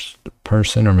first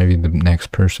person, or maybe the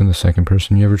next person, the second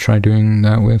person you ever try doing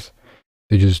that with,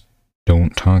 they just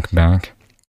don't talk back.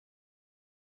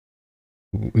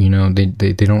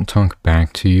 They don't talk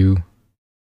back to you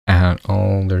at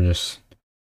all. They're just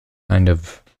kind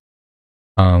of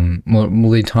well,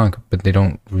 they talk, but they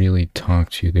don't really talk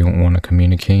to you. They don't want to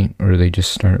communicate, or they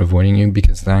just start avoiding you.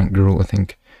 Because that girl, I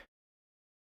think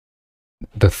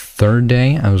the third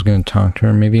day I was going to talk to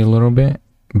her maybe a little bit,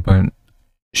 but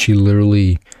she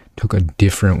literally took a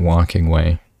different walking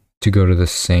way to go to the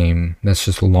same, that's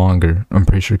just longer, I'm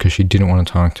pretty sure, because she didn't want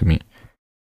to talk to me.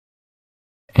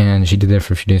 And she did that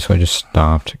for a few days, so I just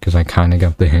stopped, because I kind of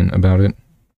got the hint about it.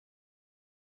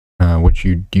 Which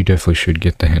you definitely should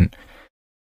get the hint.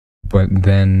 But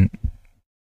then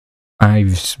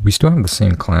we still have the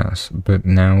same class, but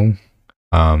now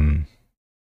when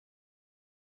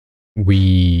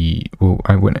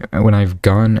I've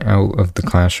gone out of the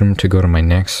classroom to go to my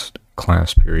next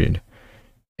class period,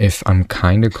 if I'm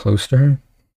kind of close to her,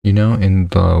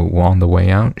 on the way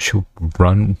out, she'll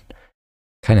run,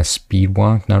 kind of speed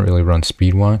walk, not really run,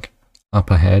 speed walk up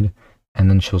ahead, and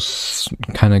then she'll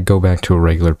kind of go back to a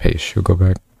regular pace. She'll go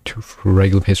back to a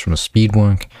regular pace from a speed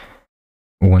walk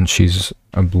when she's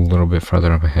a little bit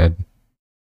further up ahead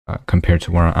compared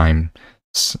to where I'm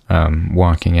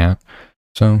walking at.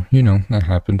 So, that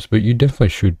happens. But you definitely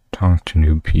should talk to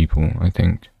new people, I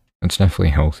think. It's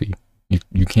definitely healthy.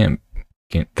 You can't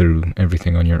get through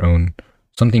everything on your own.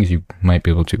 Some things you might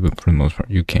be able to, but for the most part,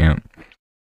 you can't.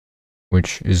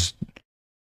 Which is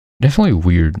definitely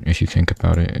weird if you think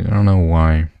about it. I don't know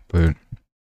why, but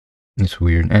it's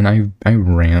weird. And I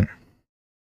rant.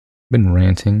 I've been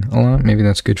ranting a lot. Maybe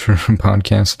that's good for a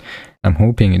podcast. I'm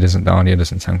hoping the audio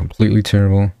doesn't sound completely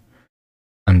terrible.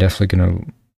 I'm definitely going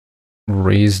to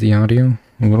raise the audio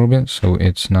a little bit so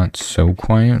it's not so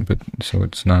quiet, but so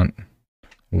it's not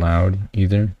loud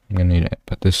either. I'm going to need to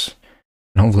put this,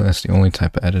 and hopefully that's the only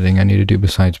type of editing I need to do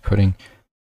besides putting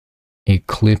a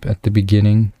clip at the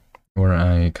beginning where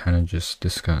I kind of just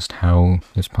discussed how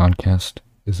this podcast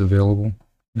is available,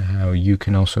 how you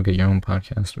can also get your own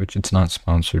podcast, which it's not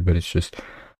sponsored, but it's just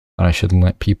that I should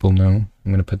let people know.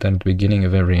 I'm going to put that at the beginning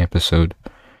of every episode.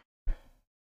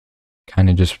 Kind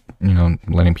of just,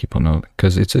 letting people know,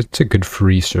 because it's a good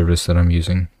free service that I'm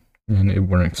using, and it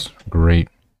works great.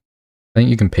 I think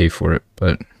you can pay for it,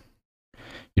 but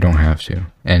you don't have to,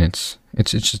 and it's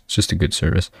just a good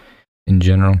service in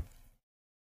general.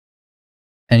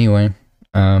 Anyway,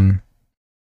 now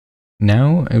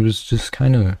it was just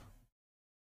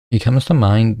it comes to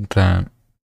mind that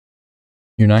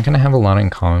you're not going to have a lot in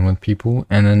common with people,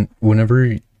 and then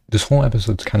whenever this whole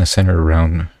episode's kind of centered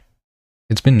around,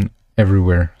 it's been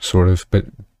everywhere, sort of, but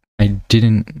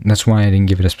that's why I didn't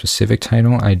give it a specific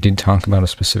title. I did talk about a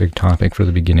specific topic for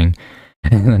the beginning,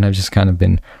 and then I've just kind of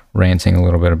been ranting a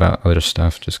little bit about other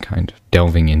stuff, just kind of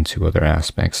delving into other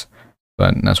aspects.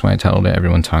 But that's why I titled it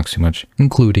Everyone Talks Too Much,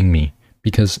 including me,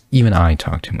 because even I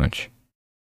talk too much.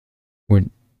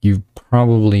 You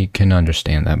probably can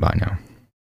understand that by now.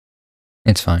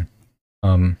 It's fine.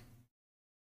 But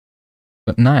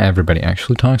not everybody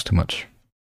actually talks too much.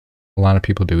 A lot of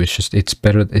people do. It's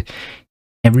better.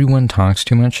 Everyone talks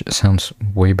too much sounds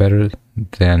way better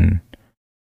than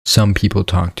some people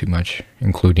talk too much,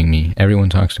 including me. Everyone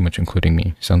talks too much, including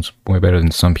me. Sounds way better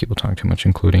than some people talk too much,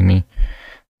 including me.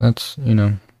 That's,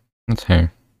 hey,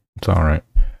 it's alright.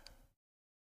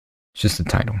 It's just the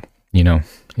title.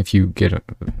 If you get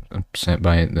upset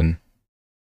by it, then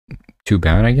too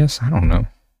bad, I guess. I don't know.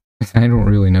 I don't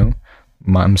really know.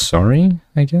 I'm sorry,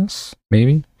 I guess,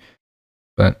 maybe.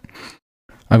 But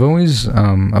I've always,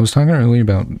 I was talking earlier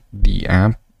about the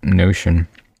app Notion,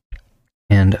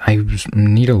 and I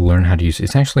need to learn how to use it.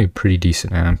 It's actually a pretty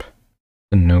decent app,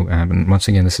 the Note app. And once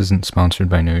again, this isn't sponsored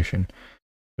by Notion,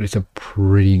 but it's a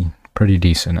pretty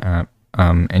decent app.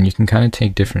 And you can kind of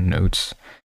take different notes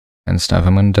and stuff.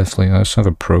 I also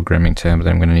have a programming tab that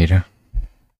I'm going to need to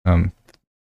kind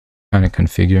of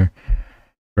configure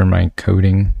for my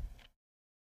coding,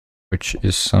 which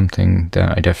is something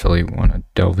that I definitely want to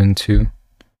delve into.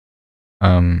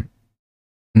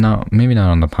 Maybe not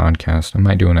on the podcast. I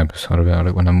might do an episode about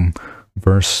it when I'm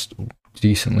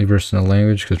decently versed in the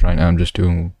language, because right now I'm just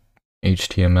doing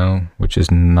HTML, which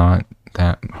is not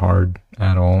that hard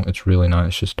at all. It's really not.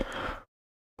 It's just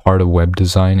part of web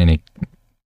design, and it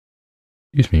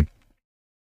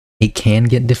can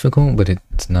get difficult, but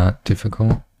it's not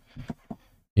difficult.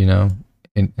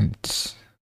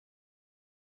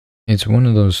 It's one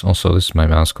of those. Also, this is my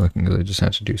mouse clicking because I just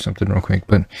have to do something real quick,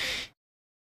 but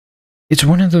it's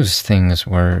one of those things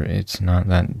where it's not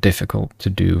that difficult to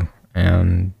do,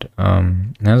 and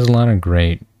it has a lot of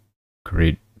great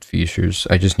features.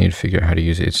 I just need to figure out how to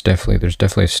use it. There's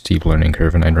definitely a steep learning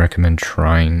curve, and I'd recommend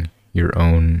trying your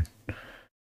own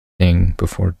thing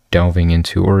before delving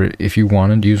into, or if you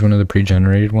wanted to use one of the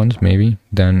pre-generated ones, maybe,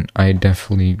 then I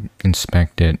definitely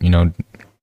inspect it.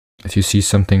 If you see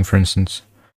something, for instance,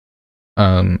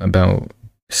 about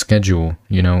schedule,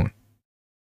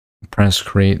 press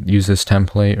create, use this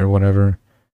template or whatever,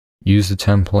 use the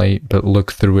template, but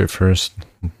look through it first.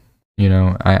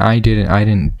 I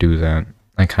didn't do that.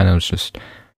 I kind of was just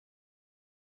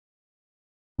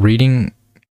reading.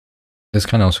 This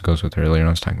kind of also goes with earlier when I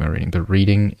was talking about reading, but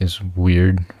reading is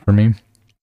weird for me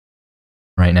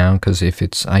right now, because if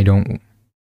it's, I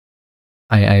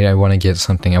want to get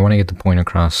something, I want to get the point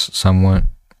across somewhat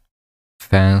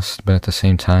fast, but at the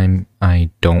same time,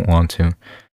 I don't want to.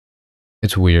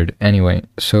 It's weird. Anyway,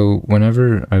 so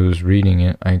whenever I was reading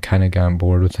it, I kind of got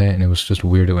bored with it, and it was just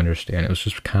weird to understand. It was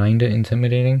just kind of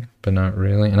intimidating, but not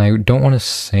really. And I don't want to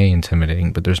say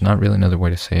intimidating, but there's not really another way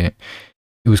to say it.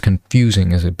 It was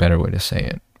confusing is a better way to say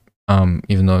it.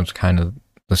 Even though it's kind of,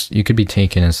 you could be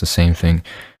taken as the same thing.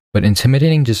 But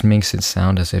intimidating just makes it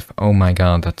sound as if, oh my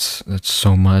god, that's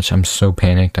so much. I'm so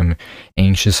panicked. I'm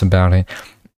anxious about it.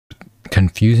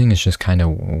 Confusing is just kind of,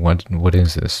 what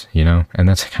is this, And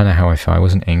that's kind of how I felt. I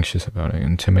wasn't anxious about it.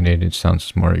 Intimidated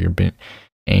sounds more, you're a bit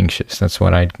anxious. That's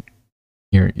what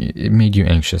it made you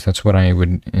anxious. That's what I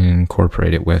would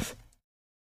incorporate it with.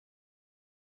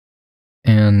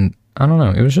 And I don't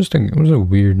know. It was a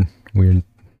weird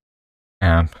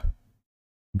app,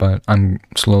 but I'm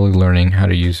slowly learning how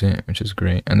to use it, which is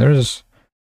great. And it's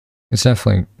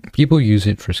definitely, people use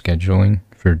it for scheduling,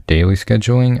 for daily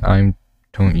scheduling. I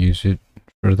don't use it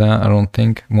for that, I don't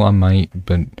think. Well, I might,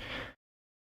 but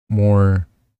more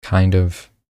kind of,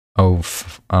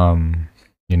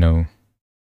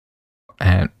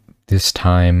 at this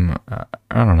time, I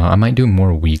don't know, I might do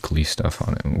more weekly stuff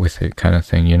on it with it kind of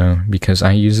thing, because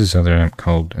I use this other app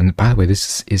called, and by the way,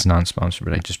 this is not sponsored,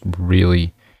 but I just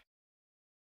really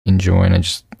enjoy, and I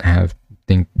just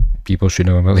think people should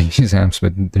know about these apps,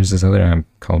 but there's this other app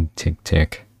called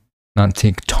TickTick. Not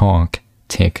TikTok,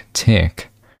 TickTick,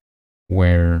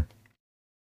 where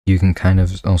you can kind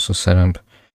of also set up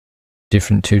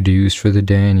different to-dos for the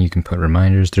day, and you can put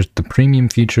reminders. There's the premium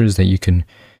features that you can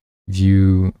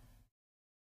view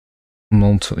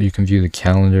you can view the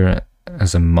calendar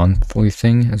as a monthly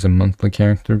thing, as a monthly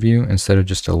character view, instead of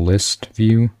just a list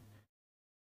view,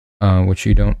 which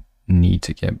you don't need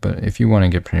to get. But if you want to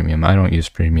get premium, I don't use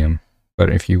premium, but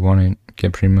if you want to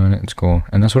get premium on it, it's cool.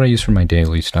 And that's what I use for my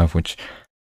daily stuff, which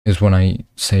is when I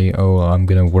say, oh, I'm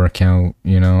gonna work out,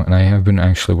 you know. And I have been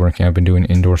actually working. I've been doing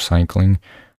indoor cycling.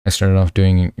 I started off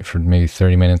doing it for maybe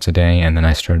 30 minutes a day, and then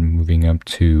I started moving up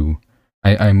to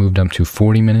I moved up to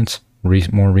 40 minutes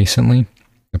more recently,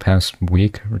 the past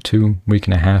week or two, week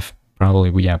and a half,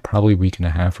 probably week and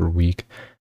a half or week,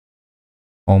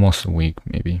 almost a week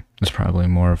maybe. It's probably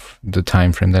more of the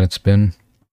time frame that it's been.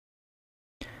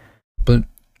 But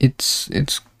it's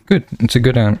good. It's a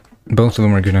good app. Both of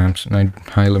them are good apps, and I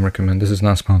highly recommend. This is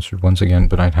not sponsored once again,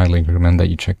 but I'd highly recommend that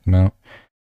you check them out.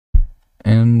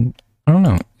 And I don't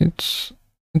know, it's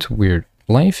weird.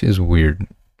 Life is weird.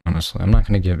 Honestly, I'm not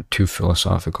going to get too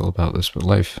philosophical about this, but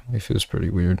life is pretty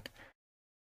weird.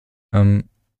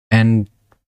 And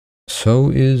so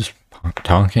is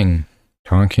talking.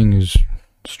 Talking is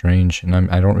strange, and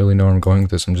I don't really know where I'm going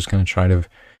with this. I'm just going to try to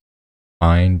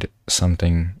find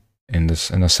something in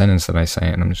a sentence that I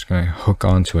say, and I'm just going to hook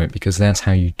onto it, because that's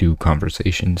how you do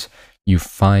conversations. You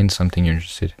find something you're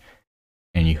interested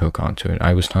in, and you hook onto it.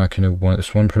 I was talking to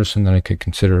this one person that I could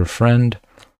consider a friend.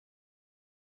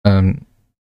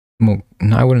 Well,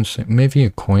 I wouldn't say,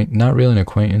 maybe not really an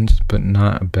acquaintance, but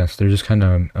not a best. They're just kind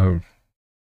of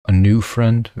a new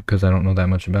friend, because I don't know that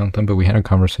much about them, but we had a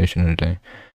conversation today,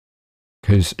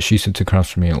 because she sits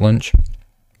across from me at lunch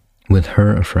with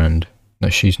a friend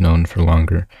that she's known for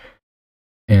longer,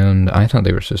 and I thought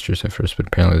they were sisters at first, but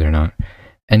apparently they're not.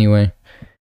 Anyway,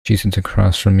 she sits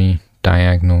across from me,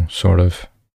 diagonal, sort of.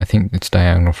 I think it's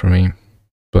diagonal for me,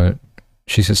 but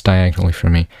she sits diagonally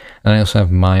from me. And I also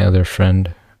have my other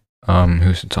friend,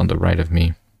 who sits on the right of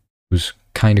me, who's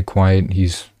kind of quiet.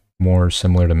 He's more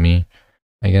similar to me,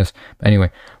 I guess. But anyway,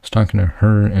 I was talking to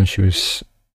her, and she was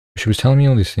telling me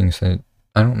all these things that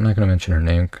I'm not going to mention her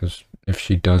name, because if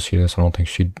she does hear this, I don't think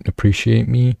she'd appreciate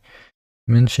me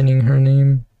mentioning her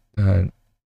name. She's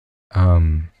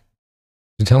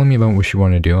telling me about what she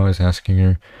wanted to do. I was asking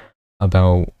her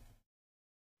about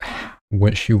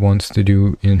what she wants to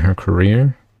do in her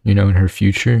career, you know, in her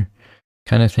future,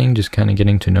 kind of thing, just kind of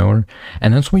getting to know her.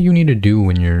 And that's what you need to do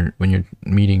when you're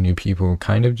meeting new people.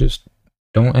 Kind of just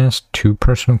don't ask too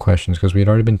personal questions, because we had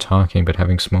already been talking but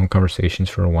having small conversations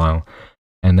for a while,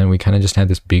 and then we kind of just had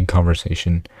this big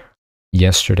conversation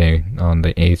yesterday on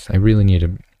the 8th. I really need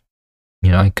to,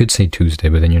 you know, I could say Tuesday,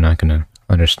 but then you're not going to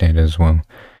understand it as well.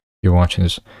 You're watching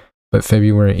this, but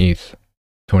February 8th,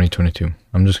 2022.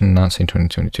 I'm just going to not say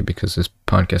 2022, because this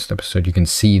podcast episode, you can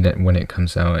see that when it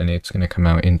comes out, and it's going to come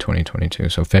out in 2022.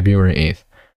 So February 8th.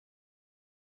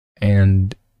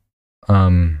 And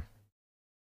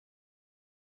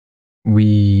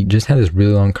we just had this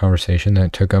really long conversation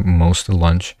that took up most of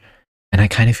lunch, and I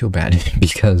kind of feel bad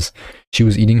because she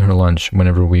was eating her lunch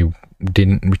whenever we're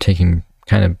taking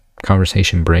kind of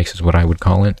conversation breaks, is what I would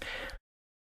call it.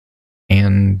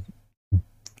 And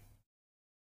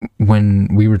when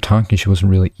we were talking, she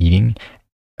wasn't really eating,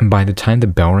 and by the time the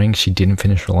bell rang, she didn't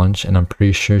finish her lunch, and I'm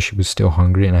pretty sure she was still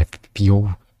hungry, and I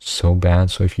feel so bad.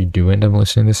 So if you do end up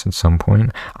listening to this at some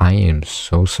point, I am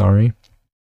so sorry,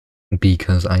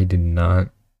 because I did not,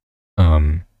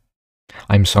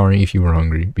 I'm sorry if you were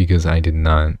hungry, because I did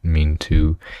not mean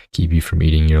to keep you from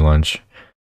eating your lunch.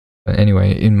 But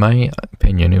anyway, in my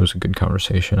opinion, it was a good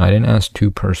conversation. I didn't ask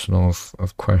too personal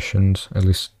of questions, at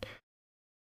least,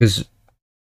 because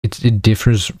it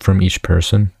differs from each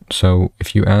person. So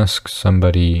if you ask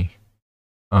somebody,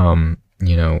 you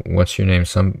know, what's your name?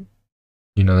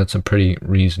 That's a pretty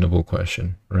reasonable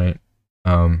question, right?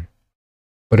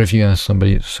 But if you ask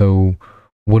somebody, so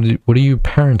what do your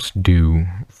parents do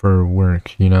for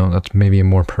work? You know, that's maybe a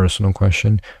more personal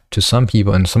question to some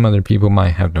people, and some other people might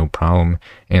have no problem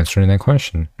answering that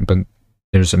question. But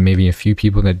there's maybe a few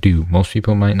people that do. Most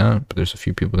people might not, but there's a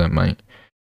few people that might.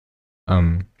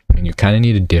 And you kind of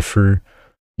need to differ.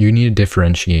 You need to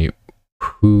differentiate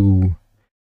who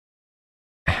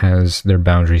has their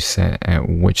boundaries set at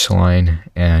which line,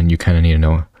 and you kind of need to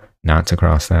know not to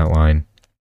cross that line.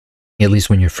 At least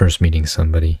when you're first meeting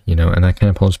somebody, you know. And that kind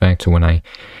of pulls back to when I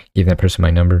gave that person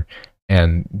my number,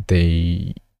 and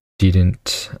they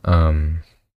didn't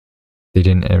they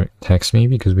didn't ever text me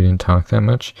because we didn't talk that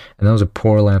much, and that was a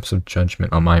poor lapse of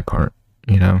judgment on my part,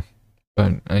 you know.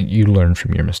 But you learn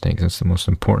from your mistakes. That's the most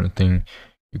important thing.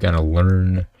 You gotta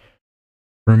learn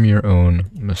from your own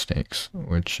mistakes,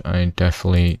 which I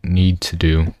definitely need to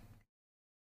do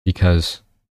because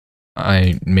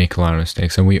I make a lot of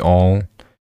mistakes, and we all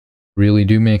really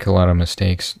do make a lot of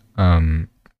mistakes.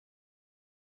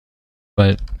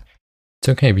 But it's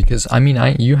okay because I mean,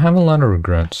 you have a lot of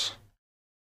regrets,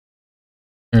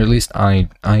 or at least I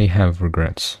have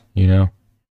regrets. You know,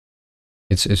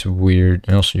 it's weird.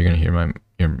 And also, you're gonna hear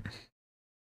you're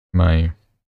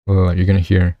gonna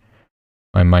hear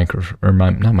my microphone, or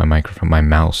not my microphone, my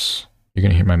mouse. You're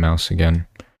gonna hear my mouse again,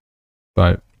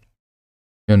 but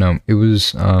you know, it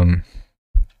was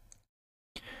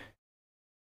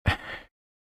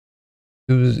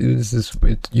this.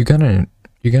 You gotta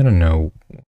know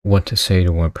what to say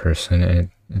to what person, and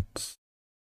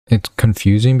it's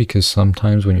confusing because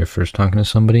sometimes when you're first talking to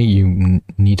somebody, you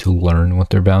need to learn what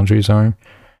their boundaries are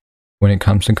when it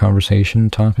comes to conversation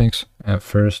topics at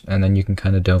first, and then you can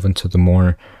kind of delve into the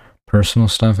more personal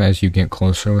stuff as you get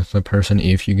closer with the person,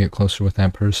 if you get closer with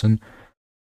that person.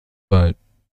 But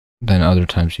then other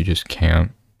times you just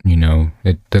can't, you know,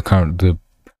 you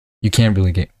can't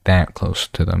really get that close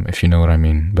to them, if you know what I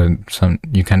mean. But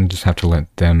you kind of just have to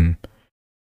let them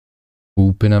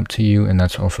open up to you, and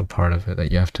that's also part of it,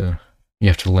 that you have to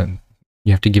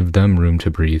give them room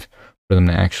to breathe for them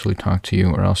to actually talk to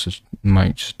you, or else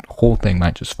the whole thing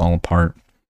might just fall apart.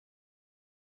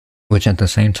 Which at the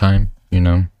same time, you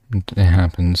know, it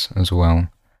happens as well.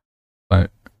 But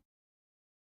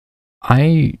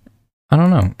I don't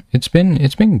know. It's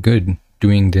been good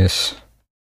doing this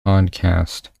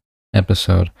podcast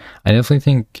episode. I definitely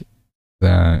think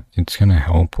that it's gonna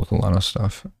help with a lot of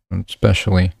stuff,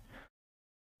 especially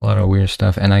a lot of weird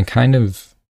stuff. And I kind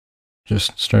of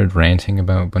just started ranting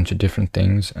about a bunch of different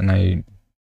things, and I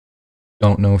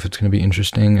don't know if it's gonna be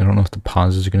interesting. I don't know if the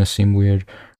pauses are gonna seem weird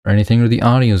or anything, or the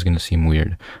audio is gonna seem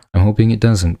weird. I'm hoping it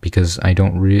doesn't, because I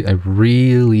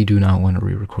really do not want to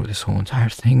re-record this whole entire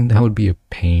thing. That would be a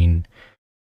pain.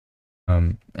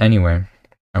 Anyway,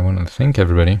 I want to thank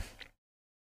everybody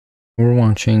for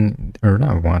watching, or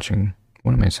not watching,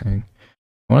 what am I saying?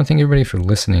 I want to thank everybody for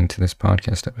listening to this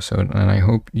podcast episode, and I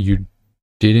hope you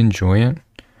did enjoy it.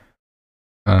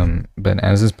 But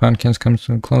as this podcast comes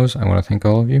to a close, I want to thank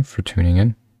all of you for tuning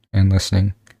in and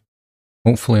listening.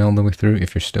 Hopefully all the way through.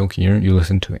 If you're still here, you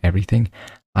listen to everything,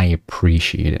 I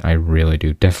appreciate it. I really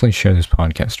do. Definitely share this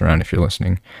podcast around if you're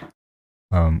listening.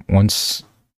 Once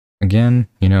again,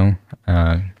 you know,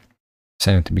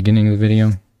 said at the beginning of the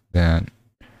video that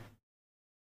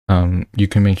you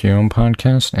can make your own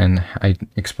podcast, and I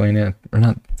explain it, or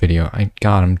not video.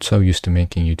 I'm so used to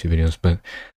making YouTube videos, but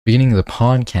beginning of the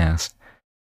podcast,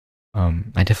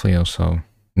 I definitely also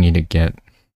need to get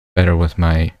better with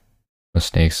my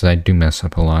mistakes. I do mess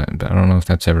up a lot, but I don't know if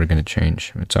that's ever going to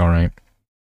change. It's all right.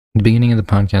 At the beginning of the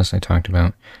podcast, I talked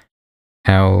about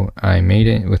how I made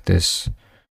it with this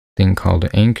thing called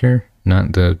Anchor,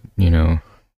 not the, you know,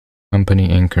 company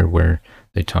Anchor where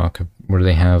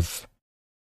they have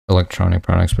electronic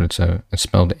products, but it's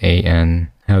spelled A-N,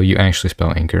 how you actually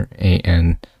spell Anchor,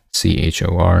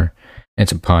 A-N-C-H-O-R.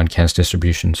 It's a podcast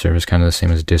distribution service, kind of the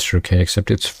same as DistroKid,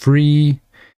 except it's free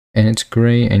and it's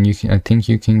great. And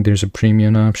there's a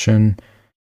premium option.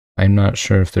 I'm not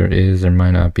sure if there is, there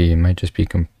might not be. It might just be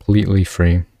completely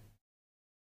free.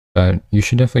 But you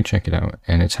should definitely check it out.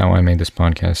 And it's how I made this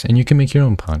podcast. And you can make your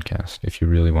own podcast if you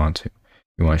really want to.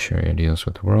 You want to share your ideas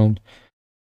with the world.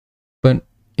 But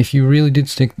if you really did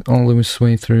stick all the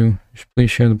way through,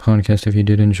 please share the podcast if you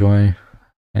did enjoy.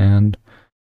 And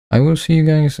I will see you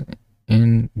guys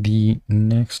in the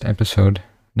next episode,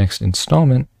 next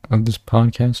installment of this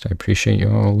podcast. I appreciate you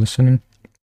all listening.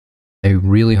 I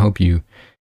really hope you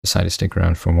decide to stick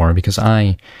around for more, because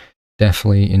I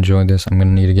definitely enjoyed this. I'm going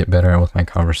to need to get better with my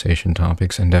conversation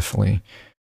topics, and definitely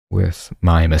with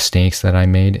my mistakes that I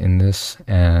made in this,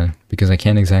 because I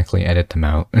can't exactly edit them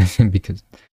out because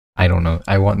I don't know.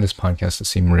 I want this podcast to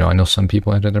seem real. I know some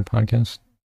people edit their podcast,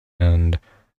 and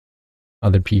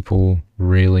other people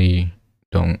really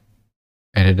don't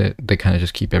edit it. They kind of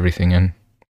just keep everything in,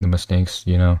 the mistakes,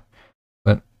 you know.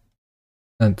 But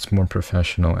that's more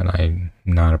professional, and I'm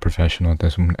not a professional at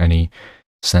this in any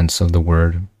sense of the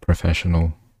word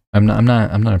professional. I'm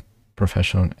not a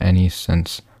professional in any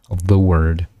sense of the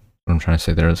word. What I'm trying to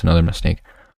say there is another mistake.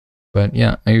 But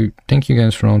yeah, I thank you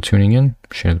guys for all tuning in.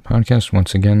 Share the podcast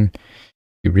once again.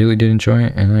 You really did enjoy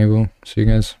it, and I will see you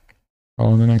guys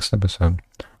all in the next episode.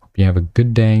 Hope you have a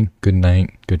good day, good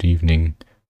night, good evening,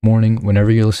 morning,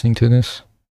 whenever you're listening to this.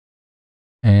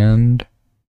 and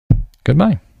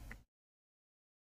goodbye.